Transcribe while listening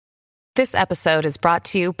This episode is brought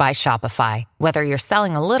to you by Shopify. Whether you're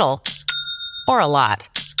selling a little or a lot,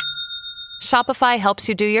 Shopify helps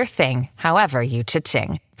you do your thing, however you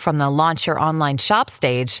cha-ching. From the launch your online shop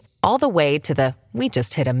stage, all the way to the we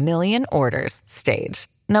just hit 1 million orders stage.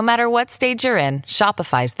 No matter what stage you're in,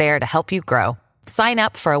 Shopify's there to help you grow. Sign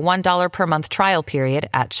up for a $1 per month trial period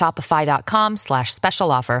at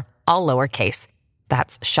shopify.com/special offer, all lowercase.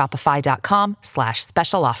 That's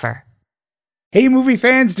shopify.com/special offer. Hey movie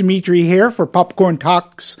fans, Dimitri here for Popcorn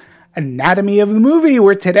Talks Anatomy of the Movie,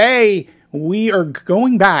 where today we are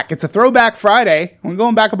going back. It's a throwback Friday. We're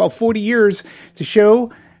going back about 40 years to show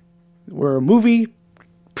where a movie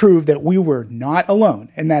proved that we were not alone,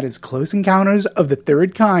 and that is Close Encounters of the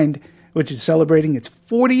Third Kind, which is celebrating its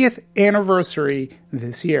 40th anniversary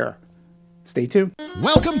this year. Stay tuned.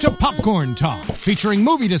 Welcome to Popcorn Talk, featuring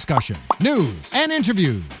movie discussion, news, and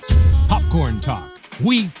interviews. Popcorn Talk.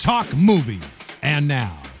 We talk movies. And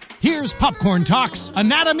now, here's Popcorn Talk's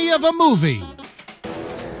Anatomy of a Movie.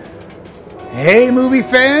 Hey movie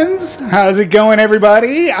fans, how's it going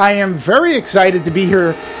everybody? I am very excited to be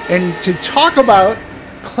here and to talk about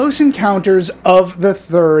Close Encounters of the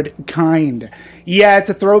Third Kind. Yeah, it's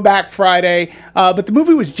a throwback Friday, but the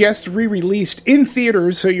movie was just re-released in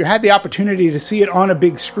theaters, so you had the opportunity to see it on a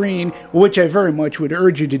big screen, which I very much would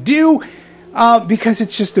urge you to do. Because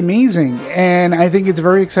it's just amazing, and I think it's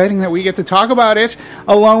very exciting that we get to talk about it,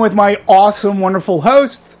 along with my awesome, wonderful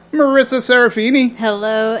host, Marissa Serafini.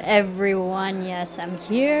 Hello, everyone. Yes, I'm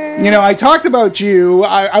here. You know, I talked about you.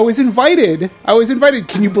 I was invited.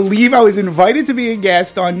 Can you believe I was invited to be a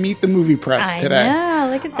guest on Meet the Movie Press today? I know,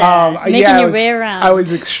 look at that. Making your way around. I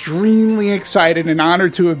was extremely excited and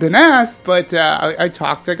honored to have been asked, but I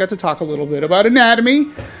got to talk a little bit about anatomy,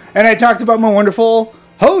 and I talked about my wonderful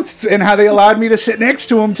hosts and how they allowed me to sit next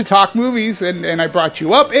to them to talk movies, and I brought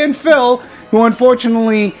you up, and Phil, who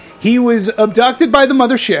unfortunately he was abducted by the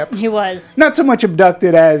mothership. He was not so much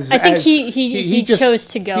abducted as I think he chose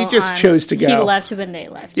to go. He just chose to go. He left when they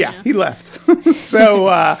left. Yeah, he left.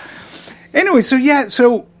 So anyway,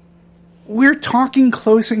 so we're talking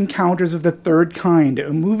Close Encounters of the Third Kind,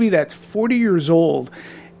 a movie that's 40 years old,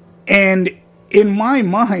 and in my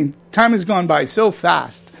mind, time has gone by so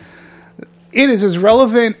fast. It is as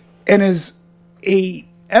relevant and as a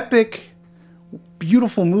epic,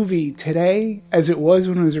 beautiful movie today as it was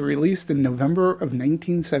when it was released in November of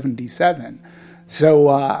 1977. So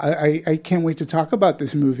I can't wait to talk about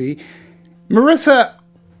this movie. Marissa,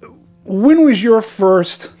 when was your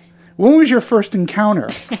first encounter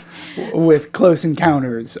with Close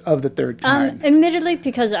Encounters of the Third Kind? Admittedly,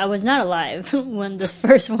 because I was not alive when this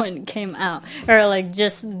first one came out, or like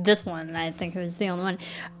just this one. I think it was the only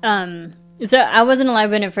one. So I wasn't alive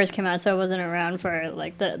when it first came out, so I wasn't around for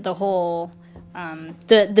like the whole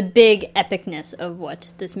the big epicness of what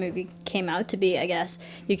this movie came out to be. I guess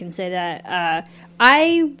you can say that.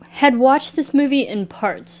 I had watched this movie in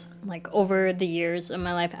parts, like over the years of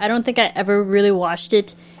my life. I don't think I ever really watched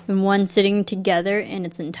it in one sitting together in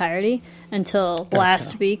its entirety until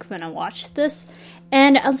last week when I watched this.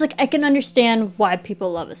 And I was like, I can understand why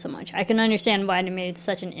people love it so much. I can understand why it made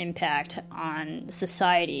such an impact on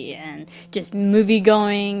society and just movie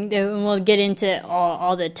going. And we'll get into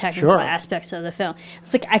all the technical aspects of the film.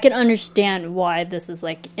 It's like I can understand why this is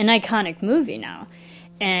like an iconic movie now.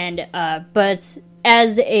 And but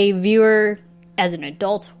as a viewer, as an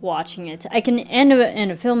adult watching it, I can, and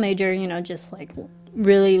a film major, just like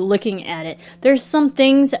really looking at it. There's some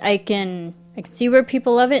things I can see where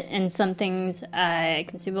people love it, and some things I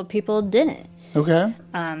can see where people didn't. Okay.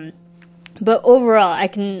 But overall,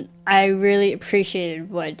 I really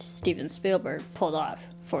appreciated what Steven Spielberg pulled off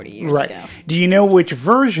 40 years ago. Do you know which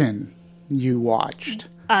version you watched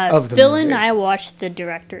of the Phil movie? and I watched the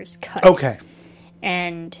director's cut. Okay.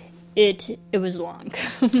 And it was long.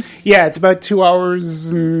 Yeah, it's about 2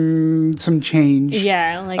 hours and some change.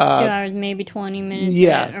 Yeah, like 2 hours, maybe 20 minutes.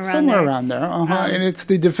 Yeah, somewhere around there. And it's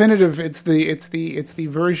the definitive. It's the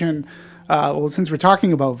version. Well, since we're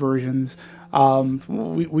talking about versions,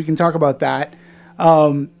 we can talk about that.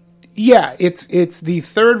 Yeah, it's the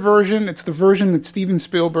third version. It's the version that Steven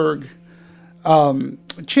Spielberg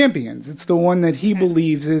champions. It's the one that he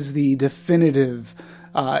believes is the definitive,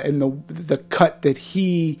 and the cut that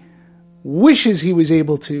he wishes he was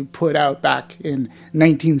able to put out back in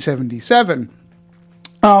 1977.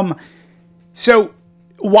 So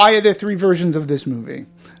why are there three versions of this movie?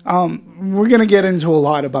 We're going to get into a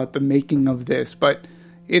lot about the making of this, but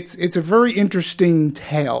it's a very interesting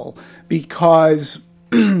tale because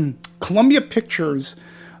Columbia Pictures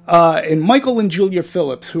and Michael and Julia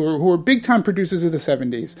Phillips, who are big-time producers of the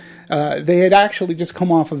 70s, they had actually just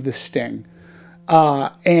come off of The Sting.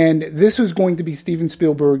 And this was going to be Steven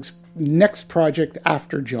Spielberg's next project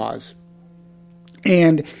after Jaws.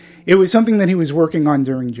 And it was something that he was working on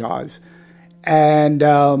during Jaws. And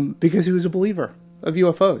because he was a believer of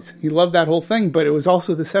UFOs. He loved that whole thing, but it was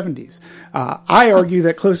also the 70s. I argue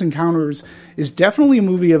that Close Encounters is definitely a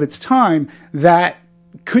movie of its time that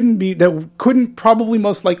probably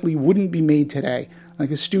most likely wouldn't be made today.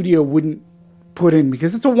 Like a studio wouldn't put in,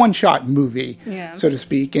 because it's a one-shot movie, so to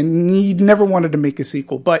speak, and he never wanted to make a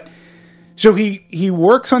sequel. But so he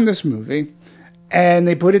works on this movie, and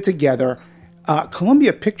they put it together.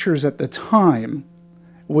 Columbia Pictures at the time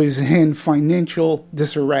was in financial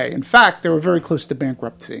disarray. In fact, they were very close to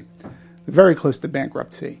bankruptcy. Very close to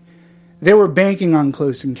bankruptcy. They were banking on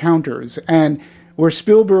Close Encounters, and where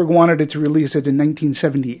Spielberg wanted it to release it in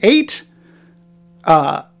 1978,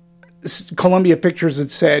 Columbia Pictures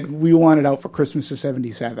had said, we want it out for Christmas of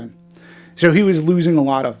 77. So he was losing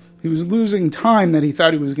time that he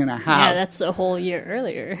thought he was going to have. Yeah, that's a whole year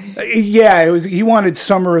earlier. He wanted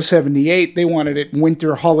summer of 78. They wanted it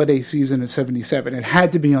winter holiday season of 77. It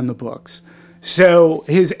had to be on the books. So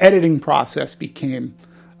his editing process became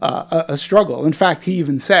a struggle. In fact, he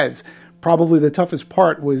even says probably the toughest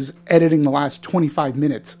part was editing the last 25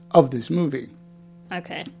 minutes of this movie.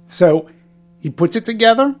 Okay. So he puts it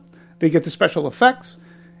together. They get the special effects.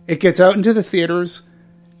 It gets out into the theaters.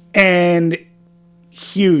 And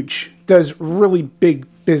huge, does really big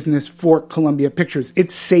business for Columbia Pictures.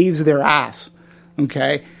 It saves their ass,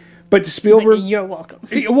 okay? But Spielberg... You're welcome.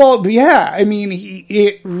 Well, yeah, I mean,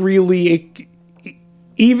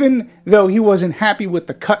 even though he wasn't happy with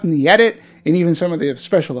the cut and the edit, and even some of the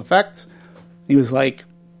special effects, he was like,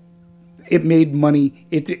 it made money,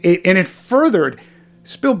 and it furthered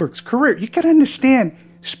Spielberg's career. You got to understand,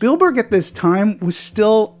 Spielberg at this time was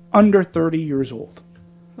still under 30 years old.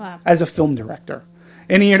 Wow. As a film director.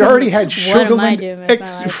 And he had already had Sugarland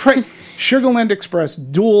Express,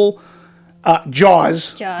 Duel,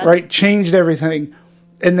 Jaws, right? Changed everything.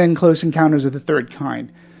 And then Close Encounters of the Third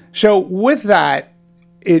Kind. So with that,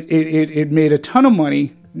 it made a ton of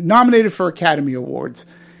money, nominated for Academy Awards.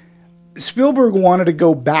 Spielberg wanted to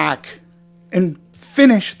go back and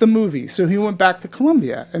finish the movie. So he went back to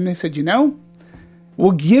Columbia. And they said,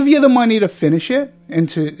 we'll give you the money to finish it and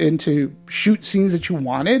to shoot scenes that you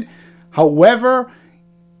wanted. However,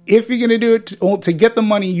 if you're going to do it to get the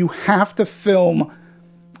money, you have to film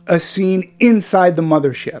a scene inside the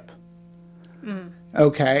mothership.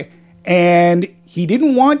 Okay? And he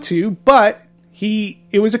didn't want to, but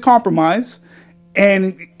it was a compromise.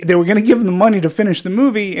 And they were going to give him the money to finish the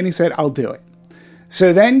movie, and he said, I'll do it.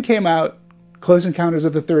 So then came out Close Encounters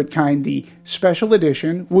of the Third Kind, the special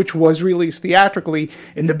edition, which was released theatrically.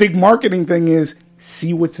 And the big marketing thing is,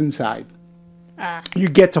 see what's inside. You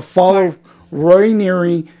get to follow Roy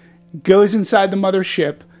Neary, goes inside the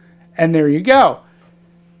mothership, and there you go.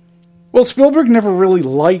 Well, Spielberg never really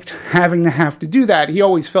liked having to do that. He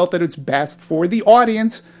always felt that it's best for the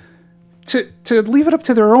audience to leave it up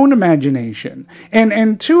to their own imagination.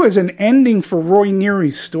 And too, as an ending for Roy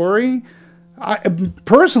Neary's story, I,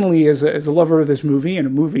 personally, as a lover of this movie and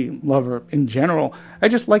a movie lover in general, I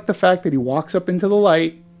just like the fact that he walks up into the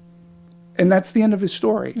light, and that's the end of his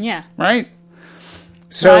story. Yeah. Right?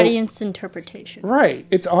 So, audience interpretation. Right.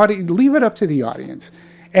 It's leave it up to the audience.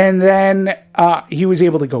 And then he was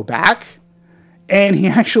able to go back, and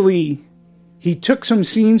he took some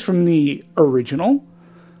scenes from the original,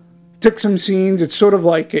 took some scenes, it's sort of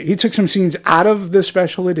like, he took some scenes out of the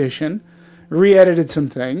special edition, re-edited some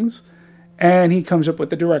things, and he comes up with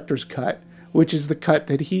the director's cut, which is the cut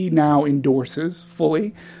that he now endorses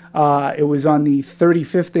fully. It was on the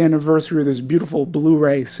 35th anniversary of this beautiful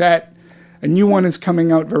Blu-ray set. A new one is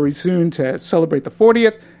coming out very soon to celebrate the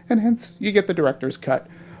 40th, and hence you get the director's cut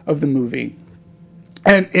of the movie.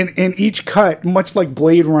 And in each cut, much like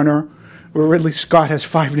Blade Runner, where Ridley Scott has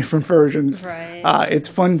 5 different versions, right. It's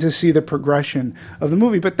fun to see the progression of the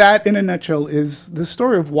movie. But that, in a nutshell, is the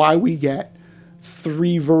story of why we get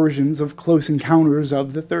 3 versions of Close Encounters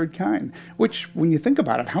of the Third Kind. Which, when you think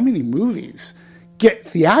about it, how many movies get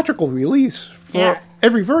theatrical release for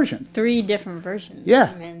every version? 3 different versions.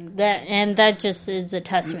 Yeah. I mean, that just is a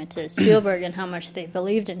testament to Spielberg and how much they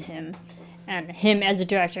believed in him, and him as a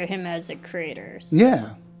director, him as a creator. So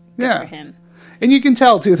yeah. for him. And you can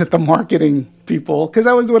tell, too, that the marketing people, because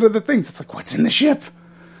that was one of the things, it's like, what's in the ship?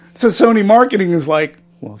 So Sony marketing is like,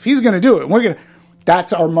 well, if he's going to do it,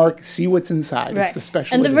 that's our mark, see what's inside. Right. It's the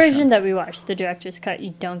special And the edition. version that we watched, the director's cut,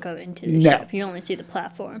 you don't go into the ship. You only see the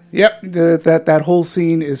platform. Yep, that whole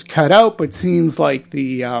scene is cut out, but scenes like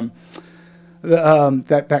that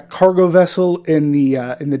cargo vessel in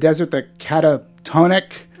the desert, the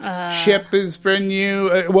Catatonic, ship has been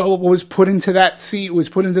was put into that seat, was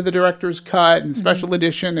put into the director's cut and special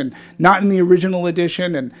edition, and not in the original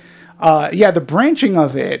edition. And the branching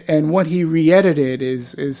of it and what he re-edited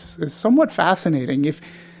is somewhat fascinating.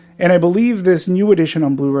 And I believe this new edition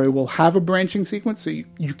on Blu-ray will have a branching sequence, so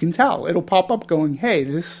you can tell. It'll pop up going, hey,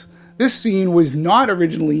 this scene was not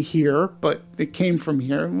originally here, but it came from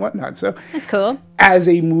here and whatnot. So that's cool. As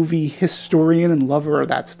a movie historian and lover of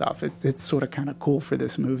that stuff, it's sort of kind of cool for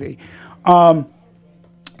this movie.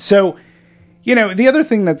 So, the other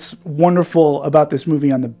thing that's wonderful about this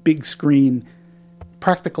movie on the big screen,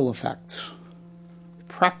 practical effects.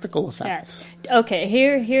 Practical effects. Yes. Okay,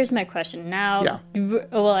 here's my question. Now,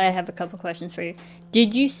 well, I have a couple questions for you.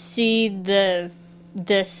 Did you see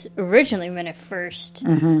this originally when it first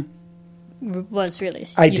was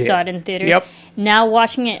released? I did. You saw it in theaters? Yep. Now,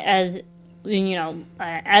 watching it as,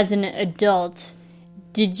 as an adult,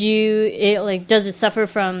 does it suffer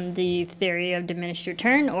from the theory of diminished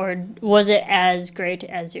return, or was it as great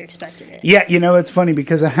as you expected it? Yeah, it's funny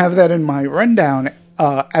because I have that in my rundown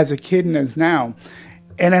as a kid and as now.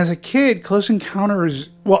 And as a kid, Close Encounters,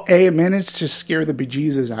 it managed to scare the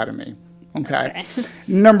bejesus out of me. Okay.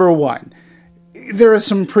 Number one, there are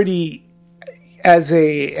some pretty, as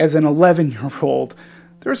an 11-year-old,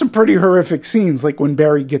 there are some pretty horrific scenes, like when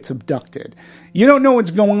Barry gets abducted. You don't know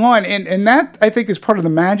what's going on, and that, I think, is part of the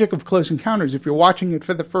magic of Close Encounters. If you're watching it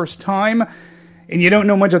for the first time, and you don't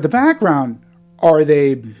know much of the background, are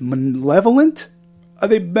they malevolent? Are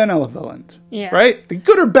they benevolent? Yeah. Right? They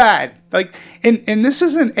good or bad? And this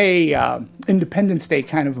isn't a Independence Day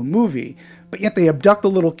kind of a movie, but yet they abduct a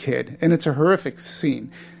little kid, and it's a horrific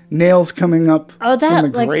scene. Nails coming up from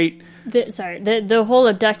the grate. The whole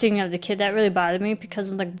abducting of the kid, that really bothered me because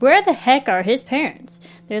I'm like, where the heck are his parents?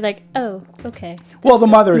 They're like, oh, okay. Well, the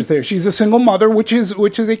mother is there. She's a single mother, which is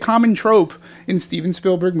a common trope in Steven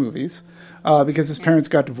Spielberg movies, because his parents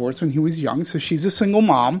got divorced when he was young, so she's a single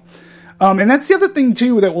mom. And that's the other thing,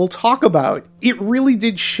 too, that we'll talk about. It really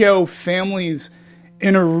did show families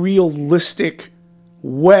in a realistic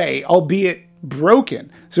way, albeit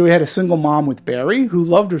broken. So we had a single mom with Barry who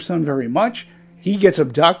loved her son very much. He gets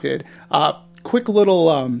abducted. Quick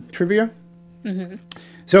little trivia. Mm-hmm.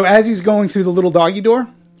 So as he's going through the little doggy door,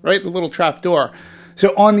 right, the little trap door,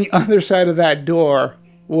 so on the other side of that door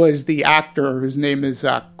was the actor whose name is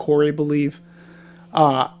Corey, I believe.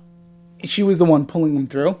 She was the one pulling him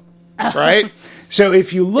through. Right? So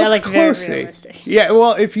if you look closely,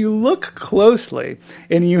 if you look closely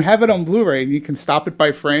and you have it on Blu-ray and you can stop it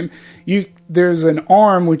by frame, there's an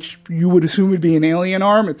arm which you would assume would be an alien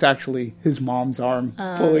arm. It's actually his mom's arm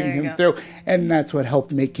pulling him through, and that's what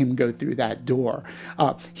helped make him go through that door.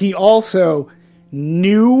 He also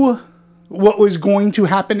knew what was going to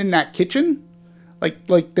happen in that kitchen.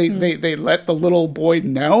 They let the little boy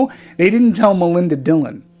know. They didn't tell Melinda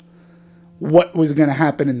Dillon what was going to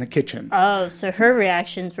happen in the kitchen. Oh, so her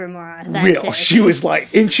reactions were more authentic. Real. She was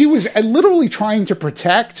literally trying to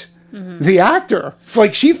protect the actor.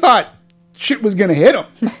 She thought shit was going to hit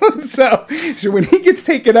him. so when he gets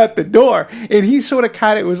taken out the door, and he sort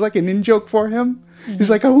of it was like an in-joke for him. He's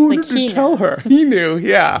like, I wanted to tell her. He knew,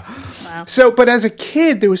 yeah. Wow. So, but as a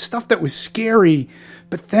kid, there was stuff that was scary.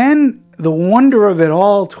 But then the wonder of it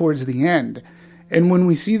all towards the end. And when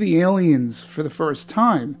we see the aliens for the first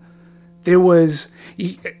time, there was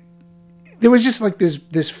just like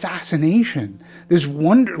this fascination, this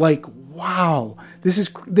wonder, like, wow,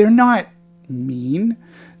 they're not mean.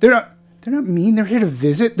 They're not mean. They're here to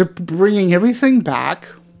visit. They're bringing everything back.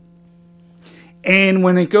 And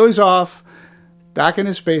when it goes off back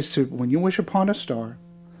into space to When You Wish Upon a Star,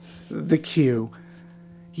 the cue.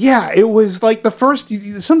 Yeah, it was like the first,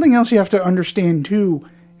 something else you have to understand too.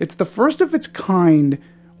 It's the first of its kind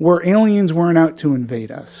where aliens weren't out to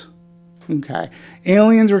invade us. Okay.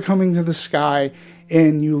 Aliens were coming to the sky,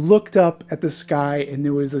 and you looked up at the sky, and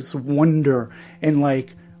there was this wonder and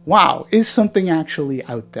like, wow, is something actually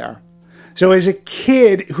out there? So as a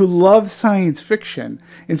kid who loved science fiction,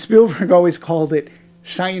 and Spielberg always called it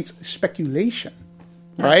science speculation,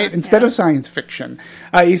 right? Instead of science fiction.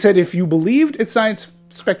 He said if you believed, it's science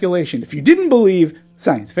speculation. If you didn't believe,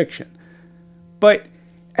 science fiction. But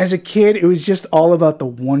as a kid, it was just all about the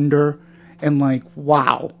wonder and like,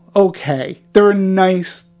 wow. Okay, they're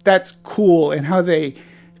nice, that's cool, and how they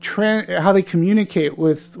communicate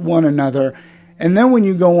with one another. And then when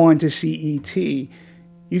you go on to see E.T.,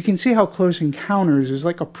 you can see how Close Encounters is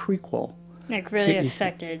like a prequel. Like really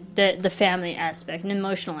affected the family aspect and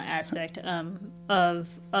emotional aspect of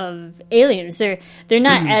aliens. They're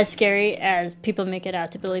not as scary as people make it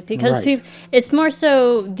out to be, because it's more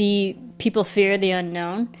so the people fear the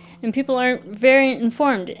unknown, and people aren't very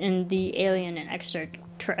informed in the alien and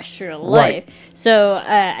extraterrestrial life. So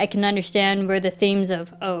I can understand where the themes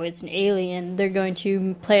of, oh, it's an alien, they're going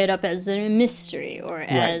to play it up as a mystery or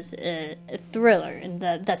as a thriller, and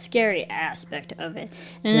that scary aspect of it.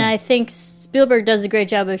 And I think Spielberg does a great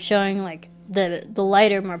job of showing like the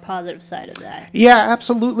lighter, more positive side of that. Yeah,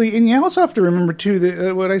 absolutely. And you also have to remember too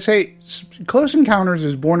that what I say, Close Encounters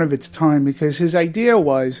is born of its time because his idea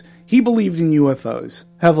was he believed in UFOs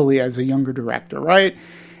heavily as a younger director, right?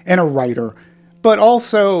 And a writer. But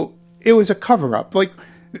also, it was a cover-up. Like,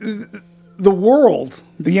 the world,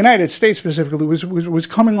 the United States specifically, was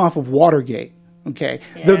coming off of Watergate, okay?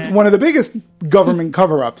 Yeah. One of the biggest government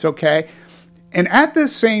cover-ups, okay? And at the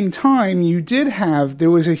same time, there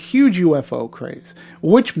was a huge UFO craze,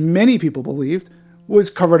 which many people believed was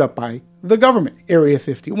covered up by the government. Area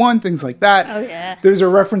 51, things like that. Oh, yeah. There's a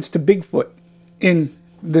reference to Bigfoot in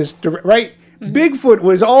this, right? Mm-hmm. Bigfoot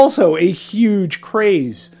was also a huge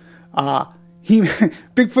craze.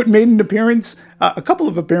 Bigfoot made an appearance, a couple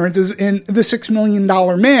of appearances in The $6 Million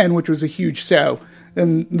Man, which was a huge show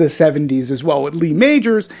in the 70s as well with Lee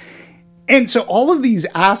Majors. And so all of these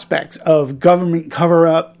aspects of government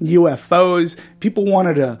cover-up, UFOs, people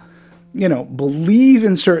wanted to, believe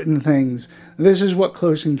in certain things. This is what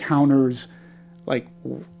Close Encounters,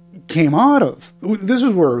 came out of. This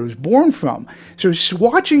is where it was born from. So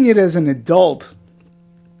watching it as an adult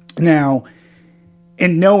now,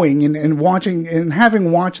 and knowing and watching and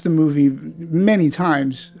having watched the movie many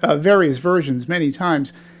times, various versions many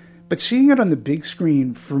times, but seeing it on the big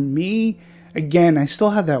screen, for me, again, I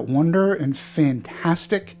still had that wonder and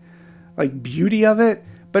fantastic beauty of it,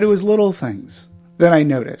 but it was little things that I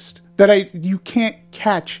noticed that you can't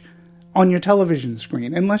catch on your television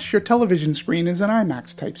screen unless your television screen is an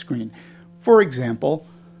IMAX type screen. For example,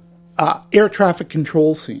 air traffic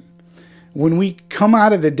control scene. When we come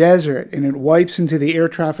out of the desert and it wipes into the air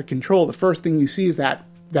traffic control, the first thing you see is that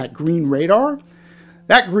green radar.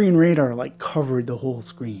 That green radar covered the whole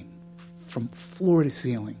screen from floor to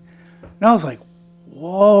ceiling. And I was like,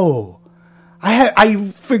 whoa. I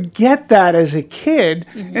forget that as a kid.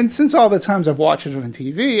 Mm-hmm. And since all the times I've watched it on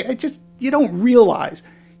TV, you don't realize.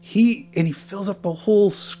 He fills up the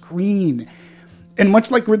whole screen. And much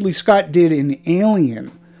like Ridley Scott did in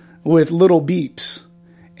Alien with little beeps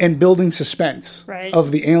and building suspense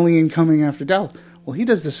of the alien coming after Dallas. Well, he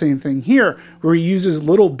does the same thing here, where he uses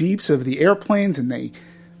little beeps of the airplanes, and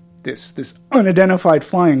this unidentified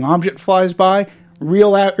flying object flies by.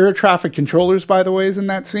 Real air traffic controllers, by the way, is in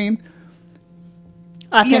that scene.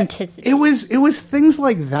 Authenticity. Yeah, it was things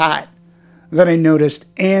like that I noticed,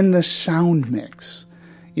 and the sound mix.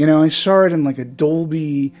 I saw it in a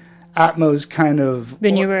Dolby Atmos kind of.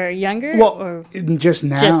 When you were younger? Well, or just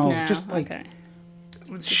now. Okay.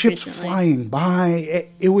 Ships flying by.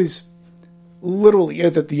 It was literally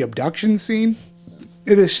the abduction scene.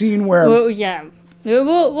 The scene where... Well, yeah.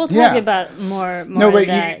 We'll talk about more of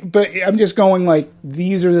that. But I'm just going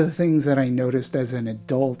these are the things that I noticed as an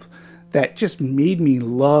adult that just made me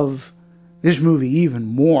love this movie even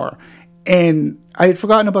more. And I had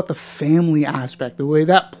forgotten about the family aspect, the way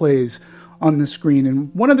that plays on the screen.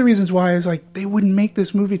 And one of the reasons why is they wouldn't make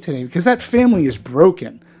this movie today, because that family is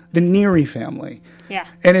broken. The Neary family. Yeah.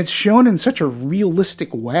 And it's shown in such a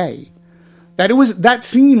realistic way that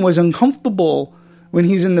scene was uncomfortable when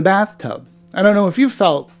he's in the bathtub. I don't know if you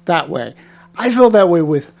felt that way. I felt that way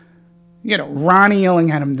with, Ronnie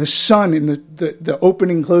yelling at him, the son in the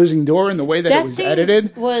opening, closing door, and the way that it was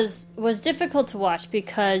edited. was difficult to watch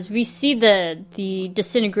because we see the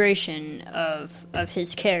disintegration of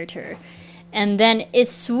his character. And then it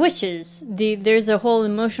switches. There's a whole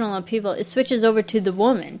emotional upheaval. It switches over to the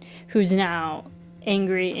woman who's now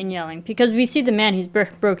angry and yelling. Because we see the man, he's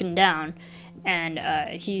broken down. And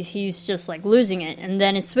he's just losing it. And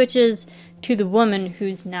then it switches to the woman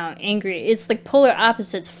who's now angry. It's polar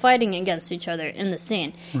opposites fighting against each other in the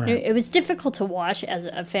scene. Right. It was difficult to watch as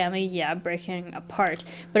a family, breaking apart.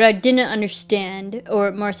 But I didn't understand,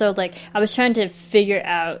 or more so, I was trying to figure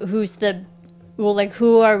out who's the... Well,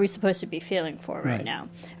 who are we supposed to be feeling for right now?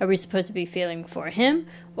 Are we supposed to be feeling for him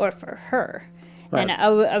or for her? Right. And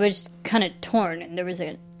I was kind of torn, and there was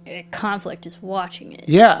a conflict just watching it.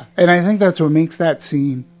 Yeah, and I think that's what makes that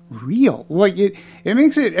scene real. It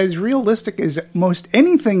makes it as realistic as most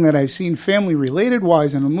anything that I've seen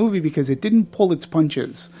family-related-wise in a movie, because it didn't pull its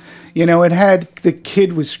punches. You know, it had the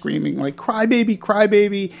kid was screaming like "cry baby, cry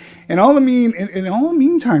baby," and all the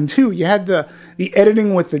meantime too, you had the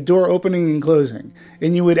editing with the door opening and closing,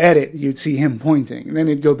 and you would edit. You'd see him pointing, and then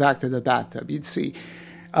it'd go back to the bathtub. You'd see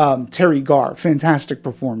Terry Garr, fantastic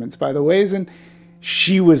performance by the ways, and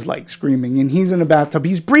she was like screaming, and he's in the bathtub.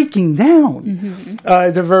 He's breaking down. Mm-hmm.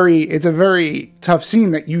 It's a very tough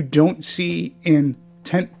scene that you don't see in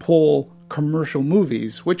tentpole commercial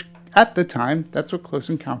movies, which at the time, that's what Close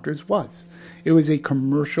Encounters was. It was a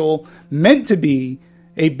commercial meant to be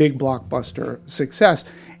a big blockbuster success.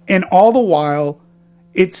 And all the while,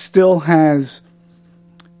 it still has,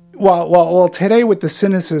 well, today with the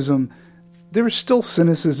cynicism, there's still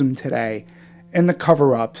cynicism today and the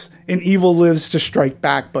cover-ups, and evil lives to strike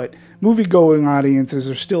back, but movie-going audiences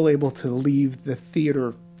are still able to leave the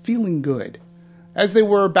theater feeling good, as they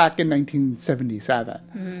were back in 1977.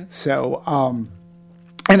 Mm-hmm. So,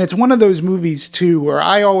 and it's one of those movies, too, where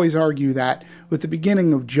I always argue that with the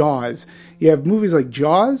beginning of Jaws, you have movies like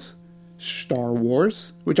Jaws, Star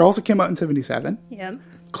Wars, which also came out in 77, yep.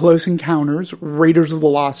 Close Encounters, Raiders of the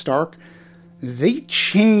Lost Ark. They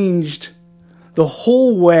changed the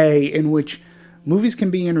whole way in which movies can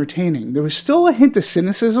be entertaining. There was still a hint of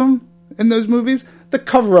cynicism in those movies. The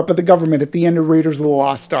cover-up of the government at the end of Raiders of the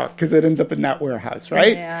Lost Ark, because it ends up in that warehouse,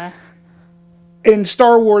 right? Yeah. In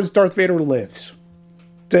Star Wars, Darth Vader lives.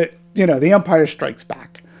 The Empire Strikes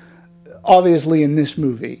Back. Obviously, in this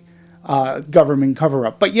movie, government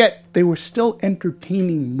cover-up. But yet, they were still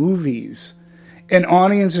entertaining movies. And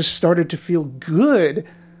audiences started to feel good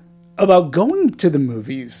about going to the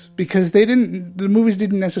movies because the movies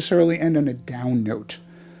didn't necessarily end on a down note.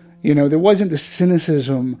 You know, there wasn't the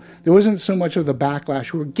cynicism. There wasn't so much of the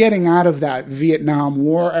backlash. We were getting out of that Vietnam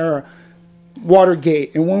War era,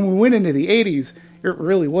 Watergate. And when we went into the 80s, it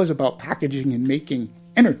really was about packaging and making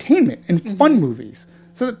entertainment and fun movies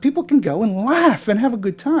so that people can go and laugh and have a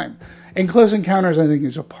good time. And Close Encounters, I think,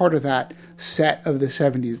 is a part of that set of the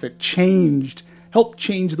 70s that helped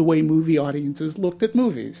change the way movie audiences looked at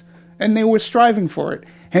movies. And they were striving for it.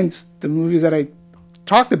 Hence, the movies that I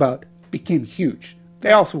talked about became huge.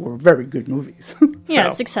 They also were very good movies. Yeah,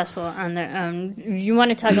 successful on their own. You want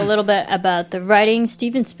to talk a little bit about the writing?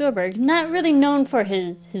 Steven Spielberg, not really known for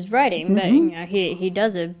his writing, but he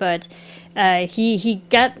does it. But he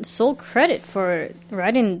got sole credit for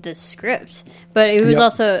writing the script. But it was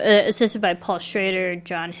also assisted by Paul Schrader,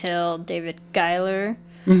 John Hill, David Giler.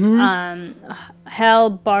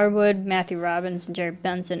 Hal Barwood, Matthew Robbins, and Jerry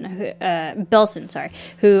Belson,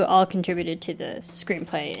 who all contributed to the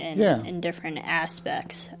screenplay in different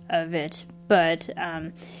aspects of it. But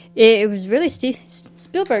it was really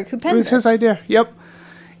Spielberg who penned it. It was this. his idea. Yep.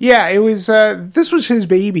 Yeah, it was. This was his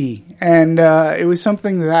baby, and it was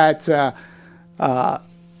something that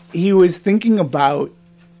he was thinking about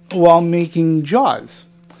while making Jaws,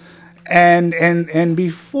 and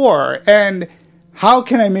before and. How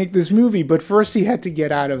can I make this movie? But first he had to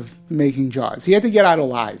get out of making Jaws. He had to get out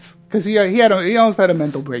alive because he almost had a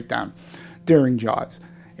mental breakdown during Jaws.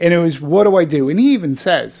 And it was, what do I do? And he even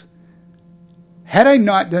says, had I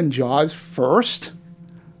not done Jaws first,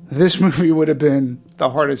 this movie would have been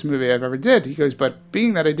the hardest movie I've ever did. He goes, but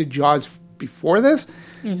being that I did Jaws before this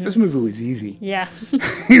movie was easy. Yeah.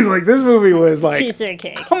 He's like, this movie was like, piece of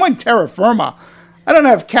cake. I'm on terra firma. I don't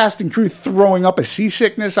have cast and crew throwing up a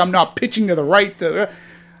seasickness. I'm not pitching to the right. I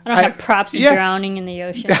don't have props drowning in the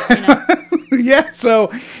ocean. You know? Yeah,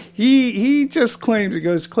 so he just claims, he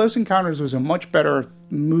goes, Close Encounters was a much better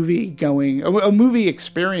a movie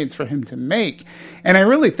experience for him to make. And I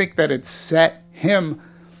really think that it set him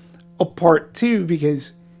apart too,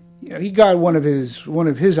 because he got one of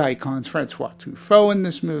his icons, Francois Truffaut, in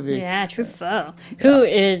this movie. Yeah, Truffaut, who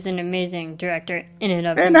is an amazing director in and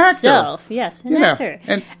of himself. Actor. Yes, an actor.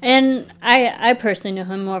 And I personally know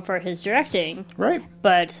him more for his directing. Right.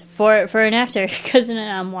 But for an actor, because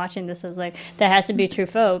I'm watching this, I was like, that has to be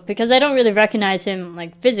Truffaut, because I don't really recognize him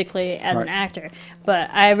like physically as an actor.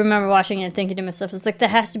 But I remember watching it and thinking to myself, it's like,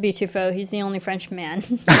 that has to be Truffaut. He's the only French man.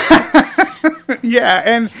 Yeah,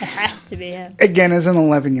 and it has to be him. Again, as an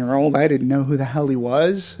 11-year-old, I didn't know who the hell he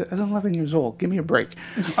was. As 11 years old, give me a break.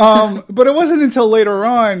 But it wasn't until later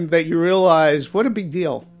on that you realize what a big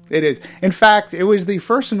deal it is. In fact, it was the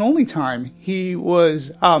first and only time he was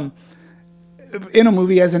in a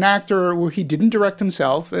movie as an actor where he didn't direct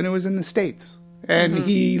himself, and it was in the States. And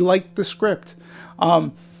he liked the script.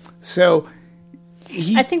 So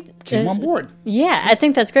he came on board. Yeah, I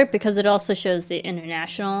think that's great because it also shows the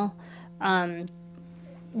international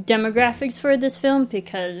demographics for this film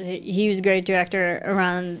because he was a great director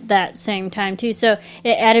around that same time too. So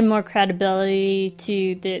it added more credibility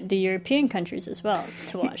to the European countries as well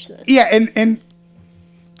to watch this. Yeah, and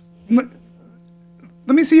let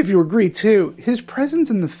me see if you agree too. His presence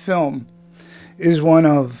in the film is one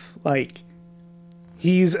of, like,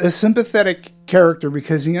 he's a sympathetic character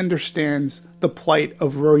because he understands the plight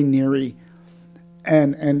of Roy Neary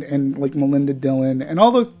and like Melinda Dillon and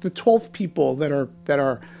all the 12 people that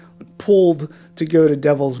are pulled to go to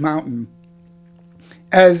Devil's Mountain.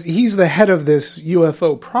 As he's the head of this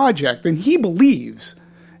UFO project, and he believes,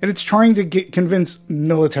 and it's trying to convince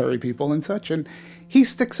military people and such, and he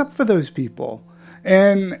sticks up for those people,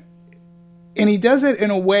 and he does it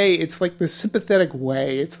in a way. It's like this sympathetic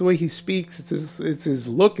way. It's the way he speaks. It's his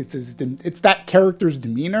look. It's that character's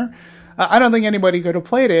demeanor. I don't think anybody could have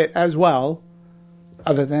played it as well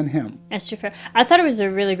other than him. That's true. I thought it was a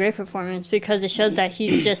really great performance because it showed that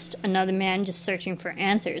he's just another man just searching for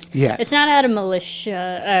answers. Yes. It's not out of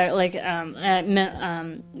militia,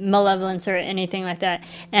 malevolence or anything like that.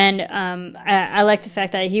 And I like the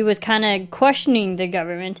fact that he was kind of questioning the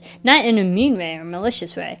government, not in a mean way or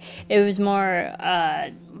malicious way. It was more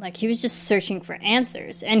like he was just searching for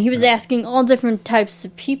answers. And he was asking all different types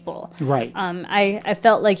of people. Right. I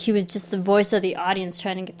felt like he was just the voice of the audience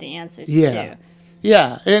trying to get the answers too.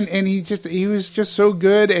 Yeah, and he was just so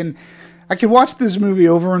good, and I could watch this movie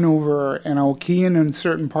over and over, and I'll key in on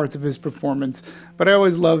certain parts of his performance, but I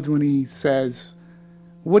always loved when he says,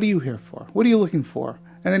 "What are you here for? What are you looking for?"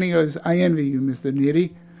 And then he goes, "I envy you, Mr.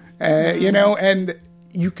 Needy," you know, and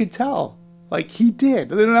you could tell, like, he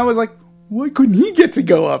did. And I was like, why couldn't he get to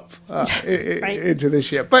go up into the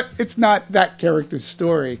ship? But it's not that character's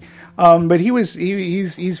story. But he's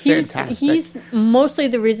fantastic. He's mostly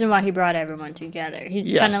the reason why he brought everyone together.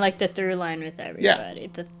 He's kind of like the through line with everybody,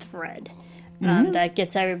 the thread that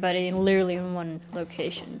gets everybody literally in one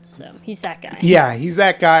location. So he's that guy. Yeah, he's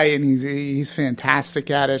that guy, and he's fantastic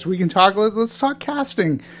at it. We can talk. Let's talk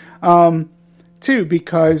casting too,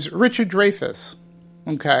 because Richard Dreyfuss.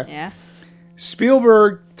 Okay. Yeah.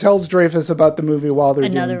 Spielberg tells Dreyfuss about the movie while they're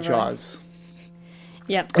doing Jaws.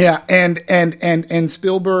 Yep. Yeah, and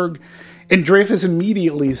Spielberg and Dreyfuss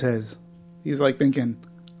immediately says, he's like thinking,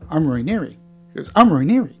 I'm Roy Neary. He goes, I'm Roy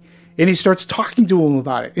Neary. And he starts talking to him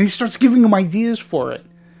about it. And he starts giving him ideas for it.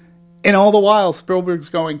 And all the while, Spielberg's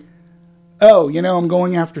going, oh, you know, I'm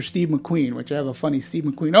going after Steve McQueen, which I have a funny Steve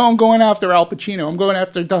McQueen. Oh, I'm going after Al Pacino. I'm going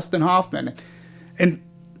after Dustin Hoffman. And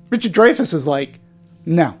Richard Dreyfuss is like,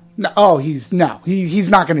 no. He's not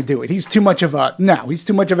going to do it. He's too much of a, no. He's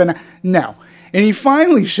too much of a, no. And he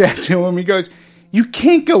finally said to him, he goes, you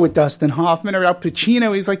can't go with Dustin Hoffman or Al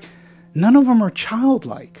Pacino. He's like, none of them are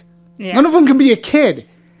childlike. Yeah. None of them can be a kid.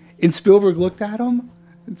 And Spielberg looked at him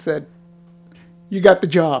and said, you got the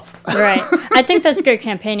job. Right. I think that's good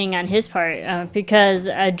campaigning on his part because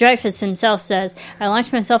Dreyfuss himself says, I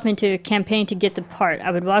launched myself into a campaign to get the part.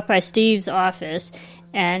 I would walk by Steve's office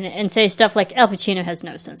and say stuff like, Al Pacino has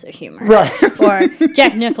no sense of humor. Right. Or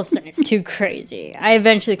Jack Nicholson is too crazy. I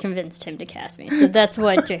eventually convinced him to cast me. So that's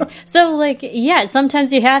what So, like, yeah,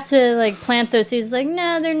 sometimes you have to, like, plant those seeds. Like,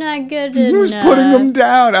 no, they're not good enough. He was putting them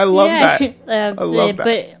down. I love that. I love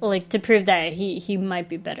that. But, like, to prove that he might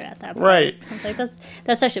be better at that point. Right. Like,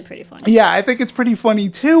 that's actually pretty funny. Yeah, I think it's pretty funny,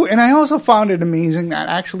 too. And I also found it amazing that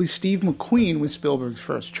actually Steve McQueen was Spielberg's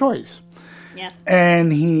first choice. Yeah.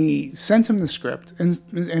 And he sent him the script, and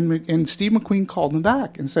Steve McQueen called him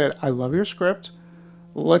back and said, I love your script.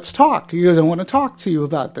 Let's talk. He goes, I want to talk to you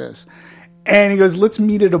about this. And he goes, let's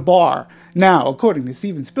meet at a bar. Now, according to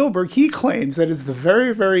Steven Spielberg, he claims that it's the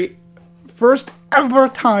very, very first ever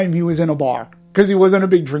time he was in a bar because he wasn't a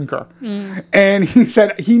big drinker. And he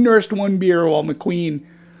said he nursed one beer while McQueen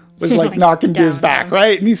was like knocking beers back,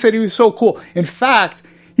 right? And he said he was so cool. In fact,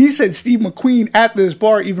 he said Steve McQueen at this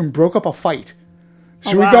bar even broke up a fight.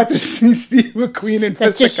 So we got to see Steve McQueen in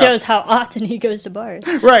fisticuffs. That just shows how often he goes to bars.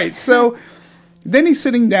 Right. So then he's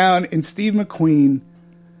sitting down and Steve McQueen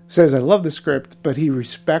says, I love the script, but he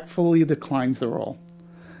respectfully declines the role.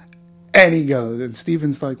 And he goes, and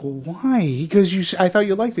Steven's like, well, why? He goes, I thought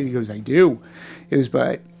you liked it. He goes, I do. He goes,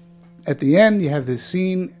 but at the end, you have this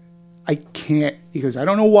scene. I can't. He goes, I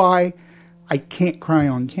don't know why. I can't cry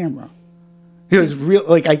on camera. He was real,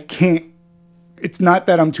 like, I can't, it's not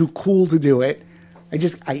that I'm too cool to do it.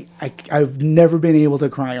 I've never been able to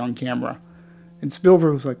cry on camera. And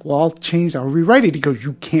Spielberg was like, well, I'll rewrite it. He goes,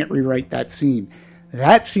 you can't rewrite that scene.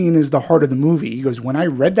 That scene is the heart of the movie. He goes, when I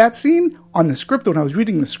read that scene on the script, when I was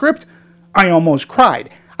reading the script, I almost cried.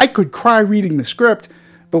 I could cry reading the script,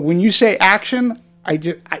 but when you say action,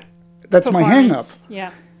 that's my hang up.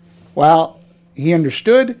 Yeah. Well, he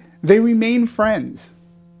understood. They remained friends.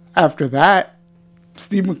 After that,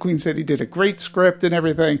 Steve McQueen said he did a great script and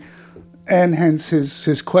everything, and hence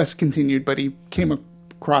his quest continued. But he came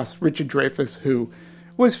across Richard Dreyfuss, who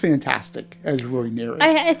was fantastic as Roy Neary.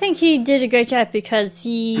 I think he did a great job because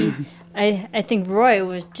I think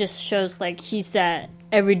Roy just shows like he's that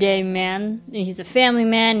everyday man. He's a family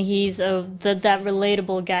man. He's that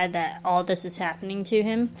relatable guy that all this is happening to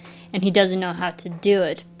him, and he doesn't know how to do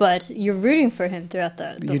it. But you're rooting for him throughout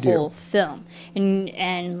the whole film,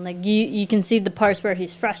 and like you can see the parts where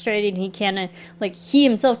he's frustrated. He can't he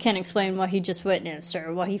himself can't explain what he just witnessed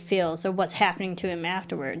or what he feels or what's happening to him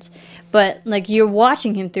afterwards. But like you're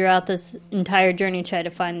watching him throughout this entire journey try to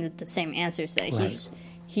find the same answers that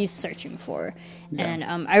he's searching for. Yeah.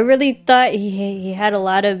 And I really thought he had a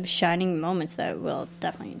lot of shining moments that we'll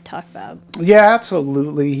definitely talk about. Yeah,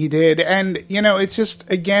 absolutely, he did. And, it's just,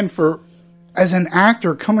 again, as an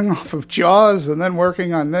actor coming off of Jaws and then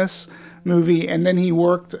working on this movie, and then he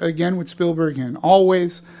worked again with Spielberg in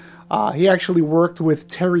Always. He actually worked with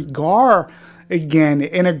Terry Garr again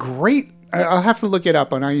in a great, I'll have to look it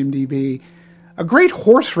up on IMDb, a great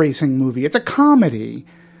horse racing movie. It's a comedy.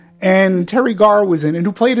 And Terry Garr was in it,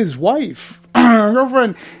 who played his wife,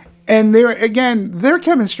 girlfriend. And their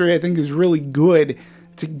chemistry, I think, is really good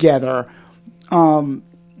together.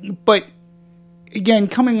 But again,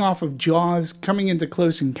 coming off of Jaws, coming into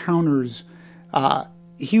Close Encounters,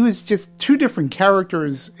 he was just two different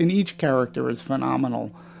characters, and each character is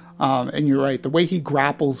phenomenal. And you're right, the way he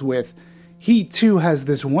grapples with, he too has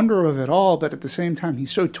this wonder of it all, but at the same time,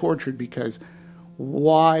 he's so tortured because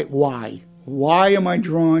why? Why am I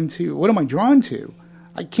drawn to? What am I drawn to?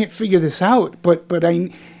 I can't figure this out. But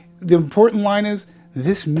the important line is,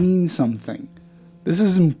 this means something. This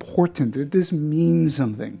is important. This means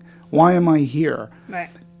something. Why am I here? Right.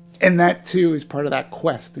 And that too is part of that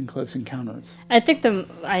quest in Close Encounters. I think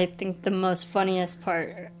the most funniest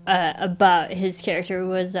part about his character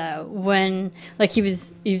was when he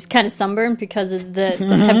was kind of sunburned because of the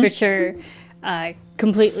temperature.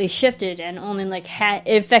 Completely shifted and only it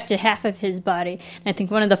affected half of his body. And I think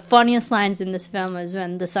one of the funniest lines in this film was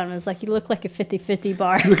when the son was like, "You look like a 50-50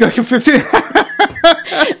 bar." You look like a 50.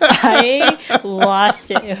 I lost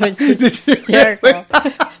it. It was hysterical.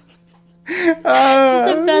 It's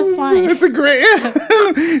the best line. It's a great.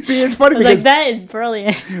 See, it's funny because that is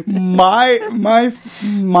brilliant. That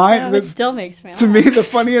still makes me laugh. To me, the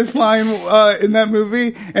funniest line in that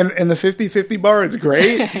movie, and the 50-50 bar is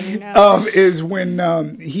great. Is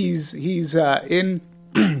when he's in.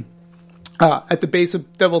 At the base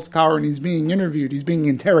of Devil's Tower, and he's being interviewed. He's being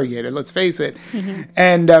interrogated, let's face it. Mm-hmm.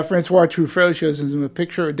 And Francois Truffaut shows him a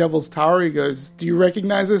picture of Devil's Tower. He goes, "Do you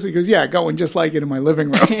recognize this?" He goes, "Yeah, I got one just like it in my living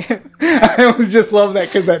room." I always just love that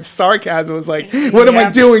because that sarcasm was like, what am I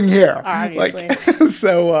doing here? Obviously.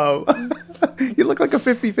 So you look like a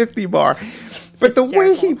 50-50 bar. It's but hysterical. The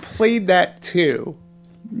way he played that too,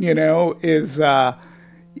 is,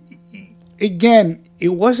 again, it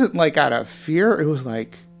wasn't like out of fear. It was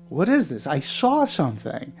like, what is this? I saw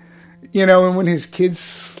something. And when his kids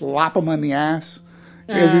slap him on the ass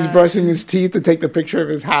as he's brushing his teeth to take the picture of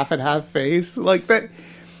his half and half face. Like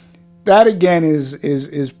that again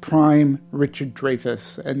is prime Richard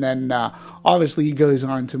Dreyfuss. And then obviously he goes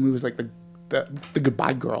on to movies like the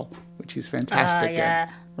Goodbye Girl, which he's fantastic in.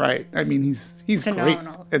 Right? I mean, he's great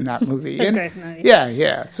in that movie. It's a great movie.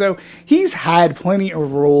 Yeah. So he's had plenty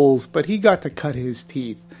of roles, but he got to cut his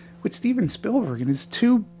teeth with Steven Spielberg and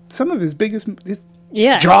some of his biggest...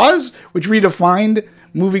 Jaws, which redefined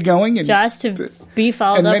movie going. And Jaws to be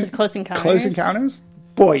followed up with Close Encounters. Close Encounters?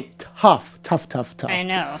 Boy, tough. I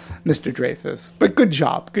know. Mr. Dreyfuss. But good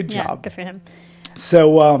job. Good job. Good for him.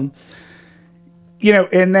 So,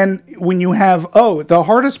 and then when you have... the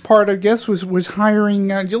hardest part, I guess, was hiring...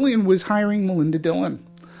 Gillian was hiring Melinda Dillon.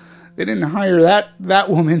 They didn't hire that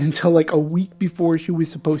woman until a week before she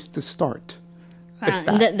was supposed to start.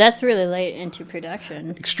 That's really late into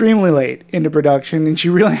production. Extremely late into production, and she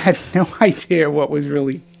really had no idea what was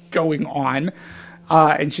really going on.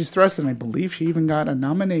 And she's thrust, and I believe she even got a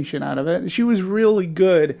nomination out of it. She was really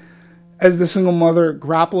good as the single mother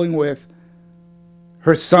grappling with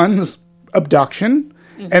her son's abduction,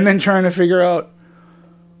 and then trying to figure out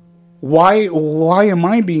why am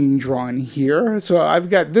I being drawn here? So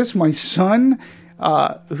I've got my son,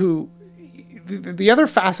 who... The other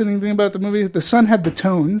fascinating thing about the movie, the son had the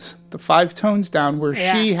tones, the 5 tones down, where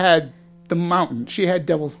she had the mountain. She had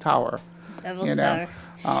Devil's Tower. Tower.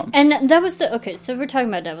 And that was so we're talking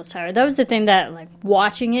about Devil's Tower. That was the thing that,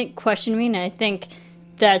 watching it questioned me, and I think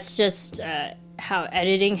that's just how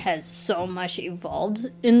editing has so much evolved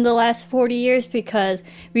in the last 40 years, because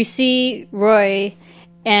we see Roy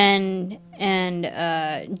and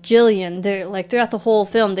Jillian, they're like throughout the whole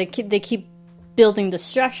film they keep building the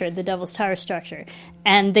structure, the Devil's Tower structure,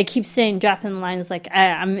 and they keep dropping lines like,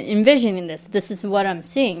 I'm envisioning this is what I'm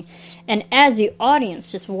seeing. And as the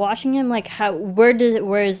audience just watching him, like, where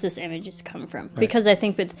is this images come from? Right. Because I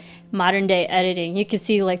think with modern day editing, you can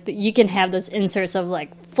see like you can have those inserts of like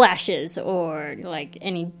flashes or like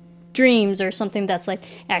any dreams or something that's like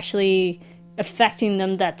actually affecting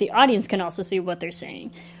them, that the audience can also see what they're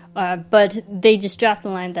saying. But they just drop the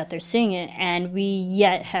line that they're seeing it, and we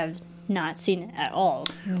yet have not seen it at all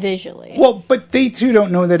visually. Well, but they too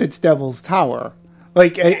don't know that it's Devil's Tower.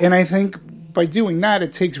 Like, and I think by doing that,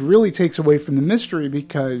 it really takes away from the mystery,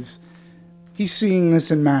 because he's seeing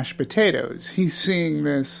this in mashed potatoes. He's seeing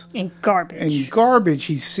this in garbage.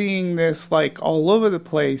 He's seeing this like all over the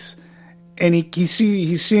place, and he's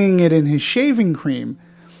seeing it in his shaving cream.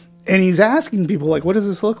 And he's asking people, like, what does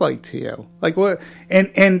this look like to you? Like, what?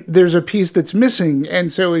 And there's a piece that's missing.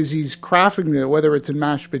 And so as he's crafting it, whether it's in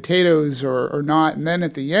mashed potatoes or not, and then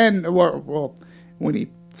at the end, well, when he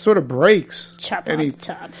sort of breaks. Chop off the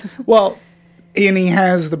top. Well, and he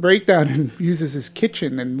has the breakdown and uses his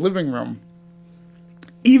kitchen and living room.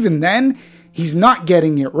 Even then, he's not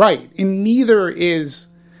getting it right. And neither is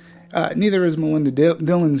Melinda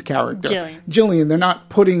Dillon's character, Jillian.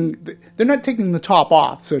 They're not taking the top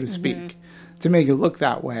off, so to speak, to make it look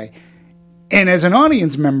that way. And as an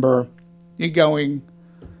audience member, you're going,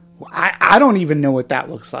 well, I don't even know what that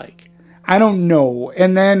looks like. I don't know.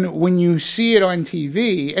 And then when you see it on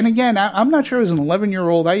TV, and again, I'm not sure as an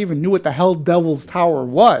 11-year-old I even knew what the hell Devil's Tower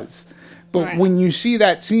was. But when you see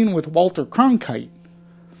that scene with Walter Cronkite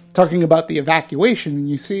talking about the evacuation, and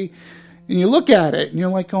you look at it, and you're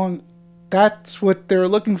like going, that's what they're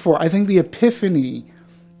looking for. I think the epiphany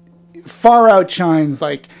far outshines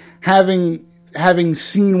like having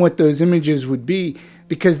seen what those images would be,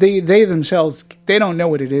 because they themselves, they don't know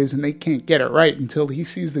what it is, and they can't get it right until he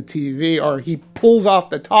sees the TV or he pulls off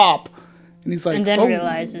the top, and he's like, and then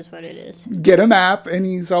realizes what it is. Get a map, and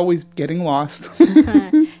he's always getting lost.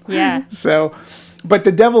 Yeah. So, but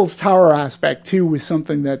the Devil's Tower aspect too was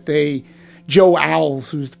something that Joe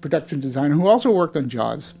Owls, who's the production designer, who also worked on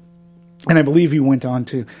Jaws, and I believe he went on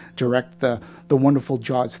to direct the wonderful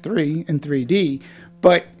Jaws 3 in 3D,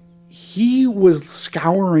 but he was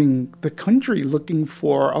scouring the country looking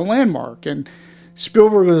for a landmark, and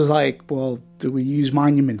Spielberg was like, well, do we use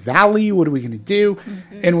Monument Valley? What are we going to do?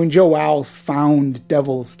 Mm-hmm. And when Joe Owls found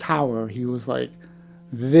Devil's Tower, he was like,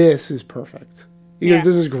 this is perfect. He goes,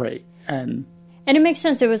 this is great. And it makes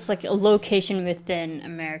sense. It was like a location within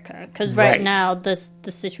America, because right now the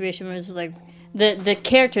situation was like the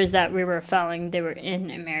characters that we were following, they were in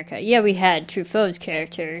America. Yeah, we had Truffaut's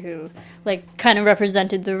character who like kind of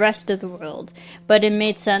represented the rest of the world, but it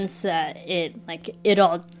made sense that it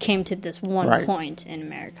all came to this one point in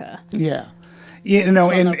America. Yeah, and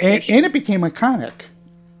it became iconic.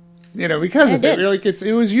 Because of it. Like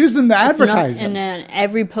it was used in the advertising. And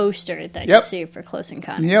every poster that you see for Close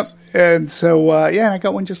Encounters. Yep. And so, and I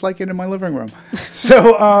got one just like it in my living room.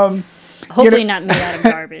 So, hopefully not made out of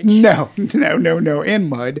garbage. No, and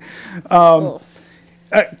mud.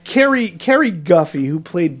 Kerry Guffey, who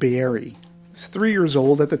played Barry, was 3 years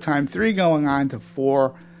old at the time, 3 going on to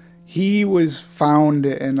 4. He was found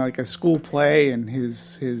in like a school play, and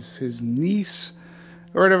his niece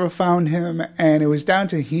or whatever found him, and it was down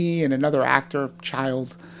to he and another actor,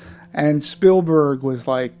 child, and Spielberg was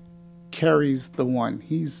like, Carrie's the one.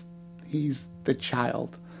 He's the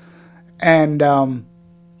child. And, and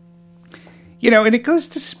it goes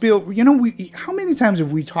to Spielberg. How many times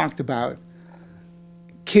have we talked about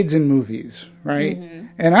kids in movies, right? Mm-hmm.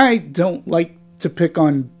 And I don't like to pick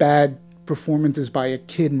on bad performances by a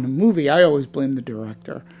kid in a movie. I always blame the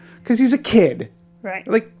director, because he's a kid. Right.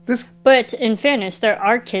 Like this. But in fairness, there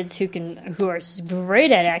are kids who are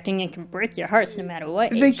great at acting and can break your hearts no matter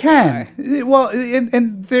what age they can. Well,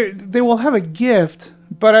 and they will have a gift,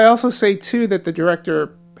 but I also say too that the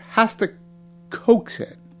director has to coax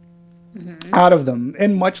it out of them,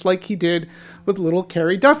 and much like he did with little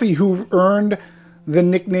Carrie Duffy, who earned the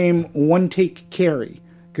nickname One Take Carrie,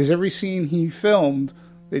 because every scene he filmed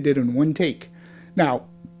they did in one take. Now,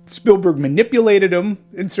 Spielberg manipulated him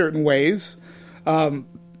in certain ways.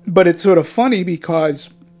 But it's sort of funny because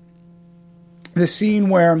the scene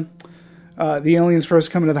where the aliens first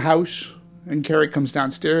come into the house and Carrie comes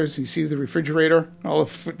downstairs, he sees the refrigerator, all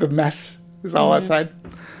of the mess is all outside.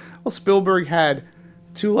 Well, Spielberg had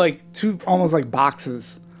two almost like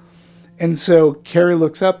boxes, And so Carrie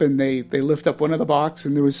looks up and they lift up one of the box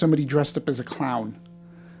and there was somebody dressed up as a clown.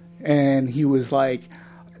 And he was like,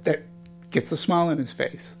 that gets a smile on his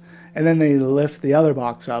face. And then they lift the other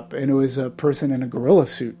box up and it was a person in a gorilla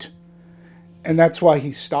suit. And that's why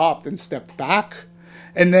he stopped and stepped back.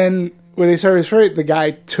 And then when they started straight, the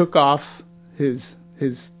guy took off his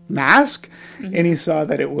mask and he saw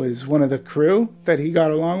that it was one of the crew that he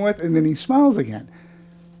got along with. And then he smiles again.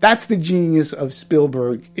 That's the genius of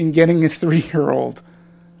Spielberg in getting a 3-year-old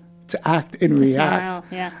to act and react. Smile,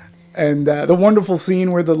 yeah. And the wonderful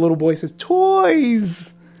scene where the little boy says,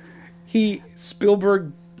 "Toys!"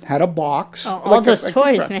 Spielberg had a box. Oh, all those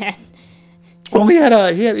toys, man. Well, he had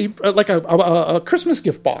a Christmas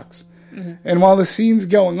gift box. Mm-hmm. And while the scene's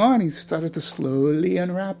going on, he started to slowly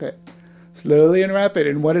unwrap it.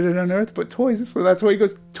 And what did it unearth? But toys. So that's why he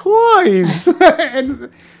goes, "Toys!" And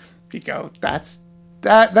you go, that's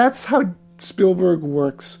how Spielberg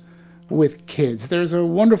works with kids. There's a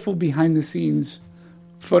wonderful behind-the-scenes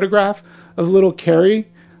photograph of little Carrie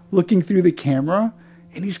looking through the camera,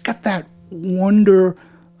 and he's got that wonder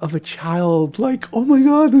of a child, like, oh my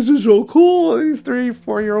God, this is so cool. And he's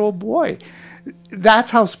 3-4-year-old boy.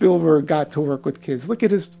 That's how Spielberg got to work with kids. Look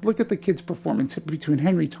at the kids' performance between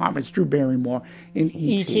Henry Thomas, Drew Barrymore, and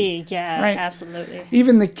E.T. E.T., yeah, right? Absolutely.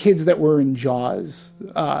 Even the kids that were in Jaws,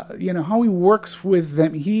 how he works with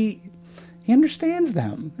them, he understands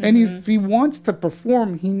them, and if he wants to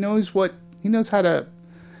perform, he knows how to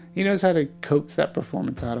coax that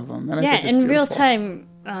performance out of them. And I think it's in beautiful. real time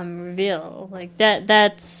reveal like that.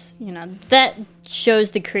 That's that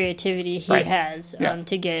shows the creativity he has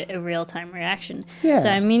to get a real time reaction. Yeah. So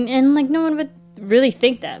I mean, and like no one would really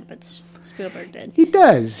think that, but Spielberg did. He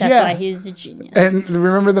does. That's why he's a genius. And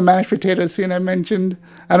remember the mashed potato scene I mentioned?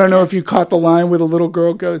 I don't know if you caught the line where the little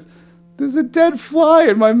girl goes, "There's a dead fly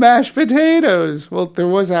in my mashed potatoes." Well, there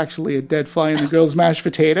was actually a dead fly in the girl's mashed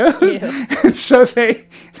potatoes. And so they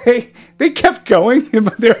kept going,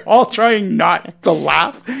 but they're all trying not to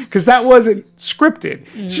laugh because that wasn't scripted.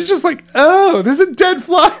 She's just like, "Oh, there's a dead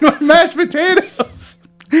fly in my mashed potatoes."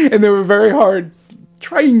 And they were very hard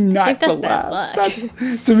trying not to laugh.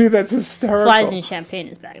 To me, that's hysterical. Flies in champagne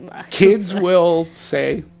is bad luck. Kids will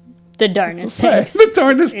say the darnest things. The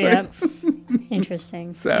darnest things.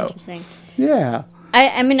 Interesting. Interesting. Yeah.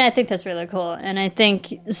 I mean, I think that's really cool, and I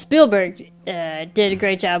think Spielberg did a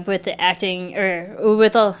great job with the acting, or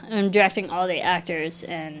with directing all the actors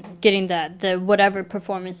and getting the whatever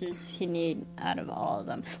performances he need out of all of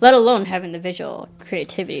them. Let alone having the visual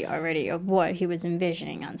creativity already of what he was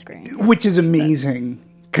envisioning on screen, which is amazing.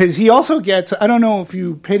 Because he also gets, I don't know if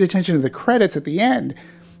you paid attention to the credits at the end,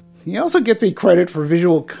 he also gets a credit for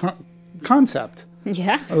visual concept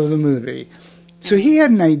of the movie. So he had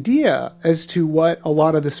an idea as to what a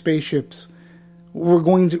lot of the spaceships were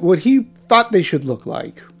what he thought they should look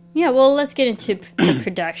like. Yeah, well, let's get into the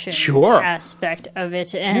production aspect of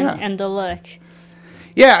it and the look.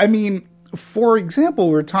 Yeah, I mean, for example,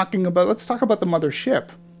 let's talk about the mothership.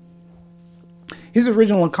 His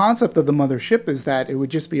original concept of the mothership is that it would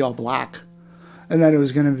just be all black. And that it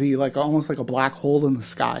was going to be like almost like a black hole in the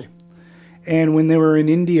sky. And when they were in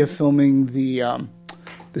India filming the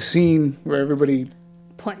scene where everybody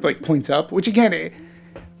points up, which again,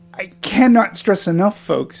 I cannot stress enough,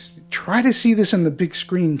 folks, try to see this on the big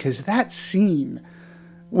screen, because that scene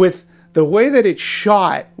with the way that it's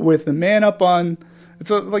shot with the man up on, it's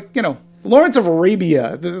Lawrence of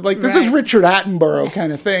Arabia, this is Richard Attenborough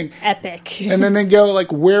kind of thing. Epic. And then they go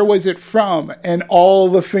like, where was it from? And all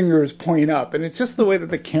the fingers point up. And it's just the way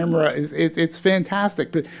that the camera is, it's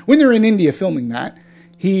fantastic. But when they're in India filming that,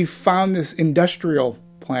 he found this industrial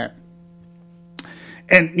plant.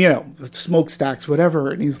 And, smokestacks,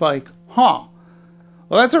 whatever. And he's like, well,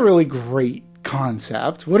 that's a really great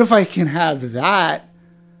concept. What if I can have that?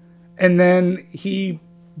 And then he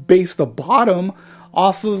based the bottom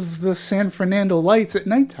off of the San Fernando lights at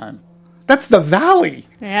nighttime. That's the valley.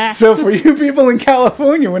 Yeah. So for you people in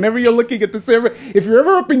California, whenever you're looking at the if you're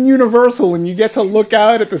ever up in Universal and you get to look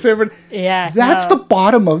out at the San Fernando, that's the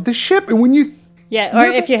bottom of the ship. And when you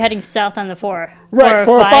if you're heading south on the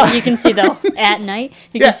 405, you can see at night.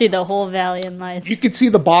 You can see the whole valley and lights. You can see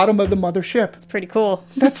the bottom of the mothership. It's pretty cool.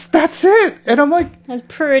 That's it. And I'm like, that's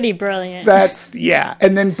pretty brilliant.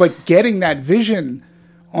 And then but getting that vision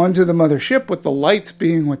onto the mothership with the lights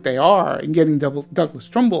being what they are, and getting Douglas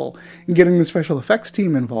Trumbull and getting the special effects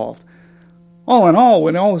team involved. All in all,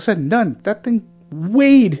 when all is said and done, that thing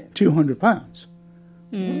weighed 200 pounds.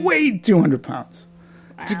 Weighed 200 pounds.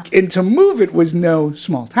 Wow. And to move it was no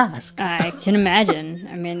small task. I can imagine.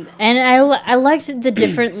 I mean, and I liked the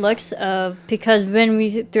different looks because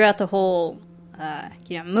when throughout the whole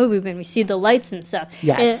movie when we see the lights and stuff.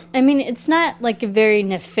 Yes. It's not like a very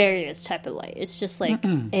nefarious type of light. It's just like,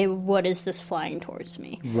 hey, what is this flying towards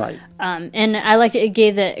me? Right. And I liked it. It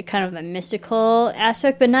gave that kind of a mystical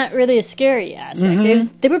aspect, but not really a scary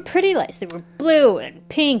aspect. They were pretty lights. They were blue and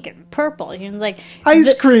pink and purple.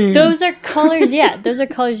 Ice cream. Those are colors. Yeah, those are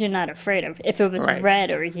colors you're not afraid of. If it was Right.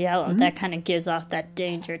 red or yellow, that kind of gives off that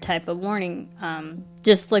danger type of warning.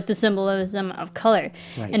 Just like the symbolism of color.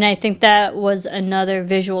 Right. And I think that was another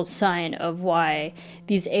visual sign of why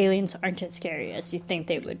these aliens aren't as scary as you think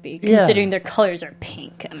they would be, considering their colors are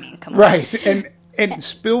pink. I mean, come on. Right. And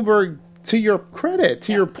Spielberg, to your credit,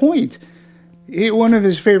 to your point, one of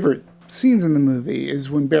his favorite scenes in the movie is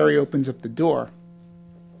when Barry opens up the door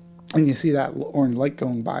and you see that orange light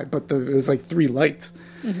going by, but it was like 3 lights.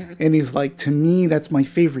 And he's like, to me, that's my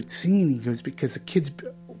favorite scene. He goes, because the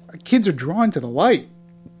kids are drawn to the light.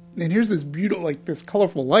 And here's this beautiful, like this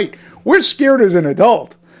colorful light. We're scared as an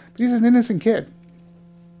adult, but he's an innocent kid.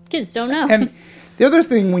 Kids don't know. And the other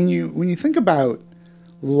thing, when you think about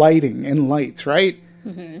lighting and lights, right?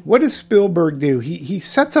 What does Spielberg do? He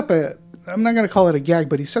sets up I'm not going to call it a gag,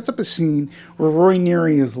 but he sets up a scene where Roy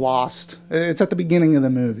Neary is lost. It's at the beginning of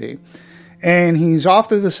the movie. And he's off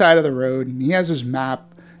to the side of the road, and he has his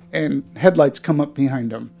map, and headlights come up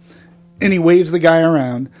behind him. And he waves the guy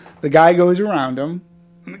around. The guy goes around him,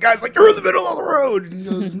 and the guy's like, "You're in the middle of the road." And he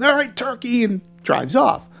goes, "All right, turkey," and drives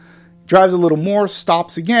off. Drives a little more,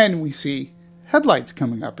 stops again, and we see headlights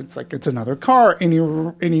coming up. It's like it's another car, and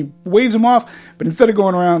he waves him off, but instead of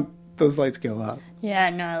going around, those lights go up.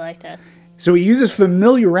 Yeah, no, I like that. So he uses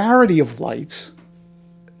familiarity of lights,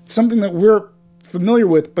 something that we're familiar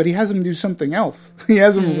with, but he has them do something else. He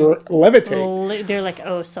has them levitate. They're like,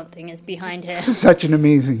 oh, something is behind him. Such an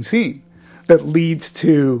amazing scene that leads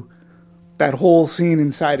to that whole scene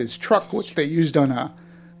inside his truck, which they used on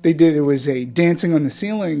it was a dancing on the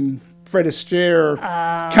ceiling, Fred Astaire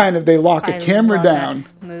kind of, they lock a camera down.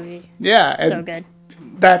 That movie. Yeah. So good.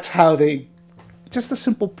 That's how just a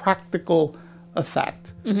simple practical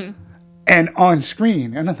effect. And on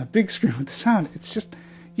screen, and on the big screen with the sound, it's just,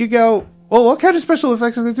 you go, well, what kind of special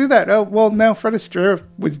effects did they do that? Oh, well, no, Fred Astaire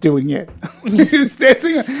was doing it. He was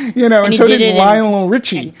dancing, and so did Lionel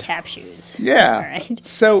Richie. And tap shoes. Yeah. Right.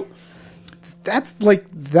 So that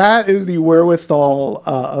is the wherewithal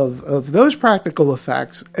of those practical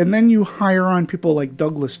effects. And then you hire on people like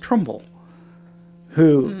Douglas Trumbull,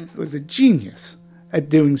 who was a genius at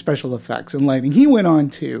doing special effects and lighting. He went on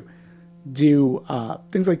to do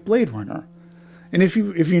things like Blade Runner. And if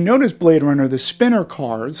you notice Blade Runner, the spinner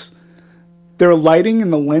cars, their lighting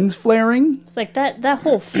and the lens flaring. It's like that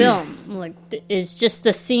whole film is just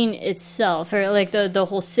the scene itself, or like the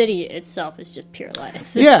whole city itself is just pure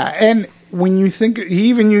lights. Yeah, and when you think, he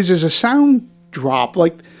even uses a sound drop.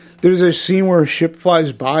 Like there's a scene where a ship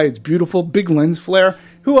flies by. It's beautiful, big lens flare.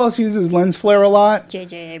 Who else uses lens flare a lot?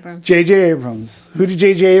 J.J. Abrams. J.J. Abrams. Who did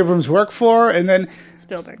J.J. Abrams work for? And then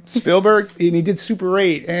Spielberg, and he did Super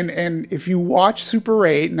 8. And if you watch Super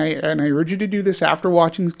 8, and I urge you to do this after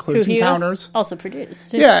watching Close Encounters. Also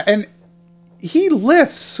produced. Yeah, and he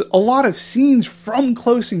lifts a lot of scenes from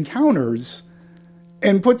Close Encounters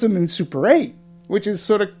and puts them in Super 8, which is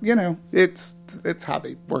sort of, it's how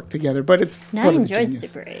they work together, but it's... I enjoyed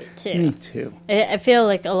Super 8, too. Me, too. I feel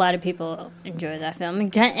like a lot of people enjoy that film.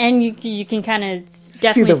 And you can kind of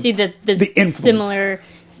definitely see the similar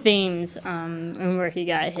themes and where he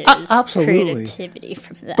got his creativity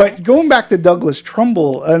from that. But going back to Douglas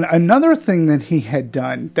Trumbull, another thing that he had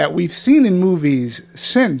done that we've seen in movies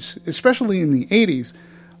since, especially in the 80s,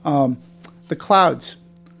 the cloud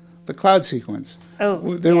sequence.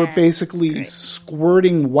 They were basically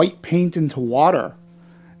squirting white paint into water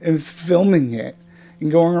and filming it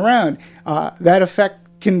and going around. That effect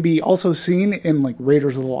can be also seen in like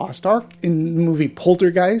Raiders of the Lost Ark, in the movie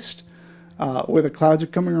Poltergeist, where the clouds are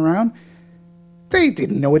coming around. They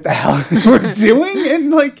didn't know what the hell they were doing,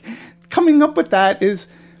 and like coming up with that is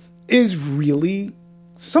really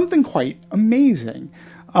something quite amazing.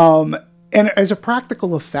 And as a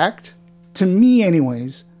practical effect, to me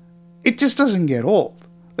anyways, it just doesn't get old.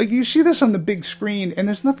 Like, you see this on the big screen, and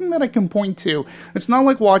there's nothing that I can point to. It's not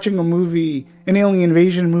like watching a movie, an alien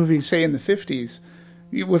invasion movie, say in the 50s,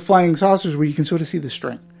 with flying saucers where you can sort of see the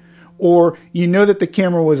string. Or you know that the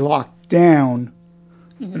camera was locked down,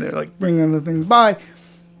 and they're like bringing the things by.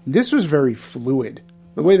 This was very fluid.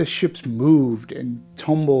 The way the ships moved and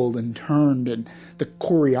tumbled and turned, and the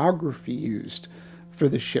choreography used for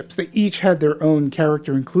the ships. They each had their own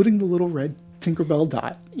character, including the little red Tinkerbell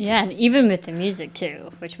Dot. Yeah, and even with the music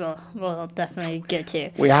too, which we'll definitely get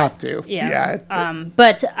to. We have to. Yeah.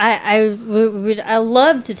 But I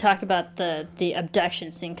love to talk about the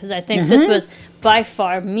abduction scene, because I think this was by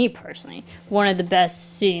far, me personally, one of the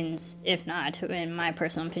best scenes, if not, in my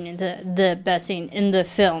personal opinion, the best scene in the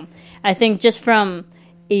film. I think just from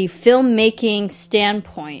a filmmaking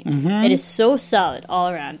standpoint, it is so solid all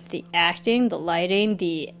around. The acting, the lighting,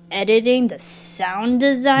 the editing, the sound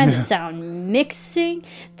design, the sound mixing,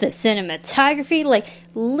 the cinematography. Like,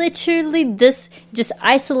 literally, this, just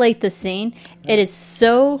isolate the scene. It is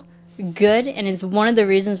so good, and it's one of the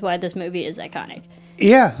reasons why this movie is iconic.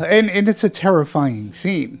 Yeah, and it's a terrifying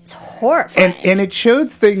scene. It's horrifying. And it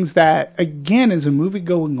showed things that, again, as a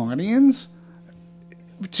movie-going audience,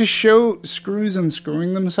 to show screws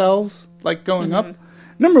unscrewing themselves, like going up.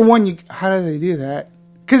 Number one, how do they do that?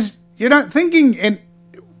 Because you're not thinking, and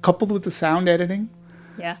coupled with the sound editing,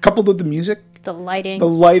 coupled with the music, the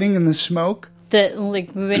lighting, and the smoke.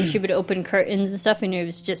 Like when she would open curtains and stuff, and it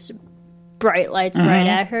was just bright lights right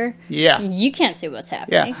at her. Yeah, you can't see what's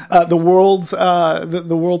happening. Yeah, the world's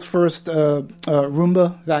first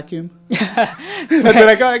Roomba vacuum. That's what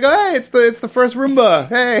I go. Hey, it's the first Roomba.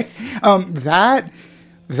 Hey,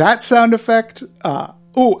 that sound effect.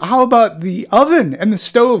 How about the oven and the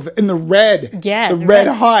stove and the red? Yeah, the red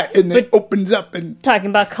hot, and then it opens up. And talking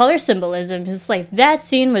about color symbolism, it's like that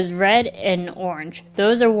scene was red and orange.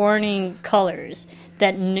 Those are warning colors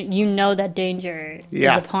that that danger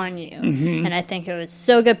is upon you. And I think it was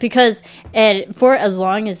so good because for as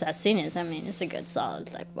long as that scene is, I mean, it's a good solid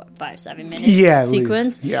 5-7 minutes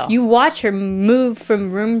sequence. Yeah. You watch her move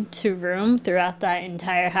from room to room throughout that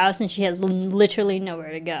entire house, and she has literally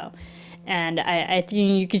nowhere to go. And I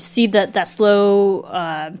think you could see that slow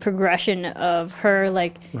progression of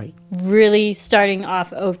her, really starting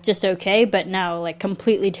off just okay, but now,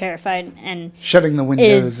 completely terrified and shutting the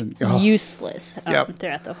windows. Is useless throughout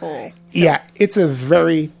the whole film. Yeah, it's a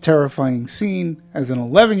very terrifying scene. As an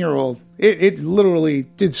 11-year-old, it literally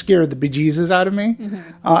did scare the bejesus out of me.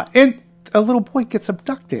 And a little boy gets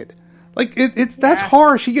abducted. That's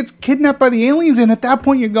horror. She gets kidnapped by the aliens, and at that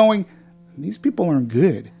point you're going, these people aren't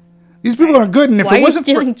good. These people aren't good, and if Why it wasn't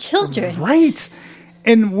are you stealing children, right?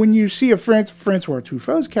 And when you see a Francois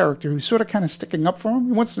Truffaut's character who's sort of kind of sticking up for him,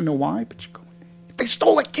 he wants to know why. But you go, they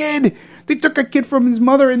stole a kid. They took a kid from his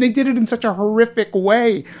mother, and they did it in such a horrific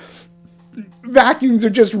way. Vacuums are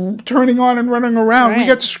just turning on and running around. Right. We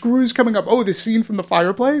got screws coming up. Oh, the scene from the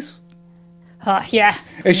fireplace. Yeah.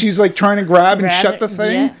 And she's trying to grab and shut the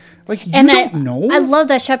thing. Yeah. You don't know. I love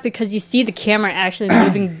that shot because you see the camera actually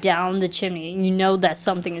moving down the chimney, and you know that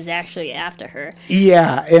something is actually after her.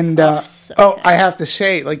 Yeah, and I have to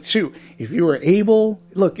say, too, if you were able,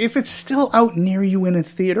 if it's still out near you in a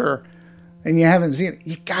theater and you haven't seen it,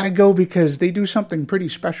 you gotta go because they do something pretty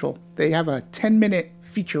special. They have a 10-minute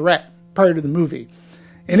featurette prior to the movie,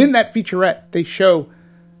 and in that featurette, they show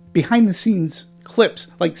behind-the-scenes clips,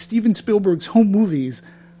 like Steven Spielberg's home movies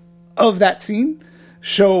of that scene.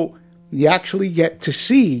 So you actually get to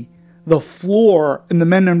see the floor and the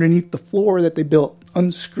men underneath the floor that they built,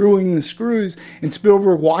 unscrewing the screws, and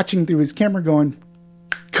Spielberg watching through his camera going,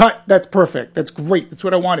 cut, that's perfect, that's great, that's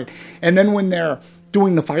what I wanted. And then when they're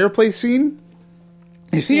doing the fireplace scene,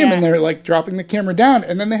 you see him and they're dropping the camera down,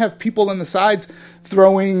 and then they have people on the sides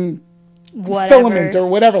throwing filament or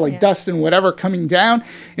whatever, dust and whatever coming down,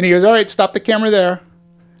 and he goes, all right, stop the camera there.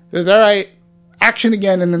 He goes, all right, action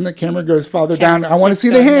again, and then the camera goes farther down. I want to see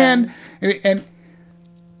the hand, and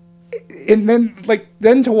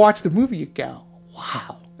then to watch the movie, you go,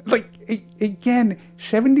 wow! Again,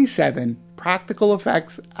 77 practical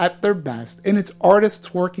effects at their best, and it's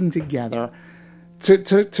artists working together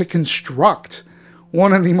to construct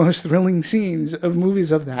one of the most thrilling scenes of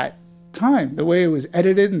movies of that time. The way it was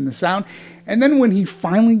edited and the sound, and then when he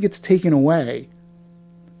finally gets taken away,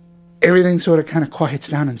 everything sort of kind of quiets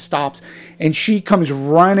down and stops, and she comes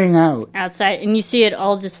running out outside, and you see it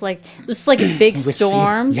all just it's like a big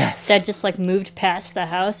storm that just moved past the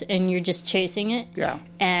house, and you're just chasing it. Yeah,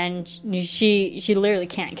 and she literally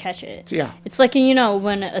can't catch it. Yeah, it's like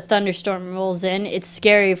when a thunderstorm rolls in, it's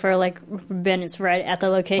scary for minutes right at the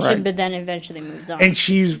location, but then eventually moves on. And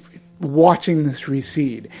she's watching this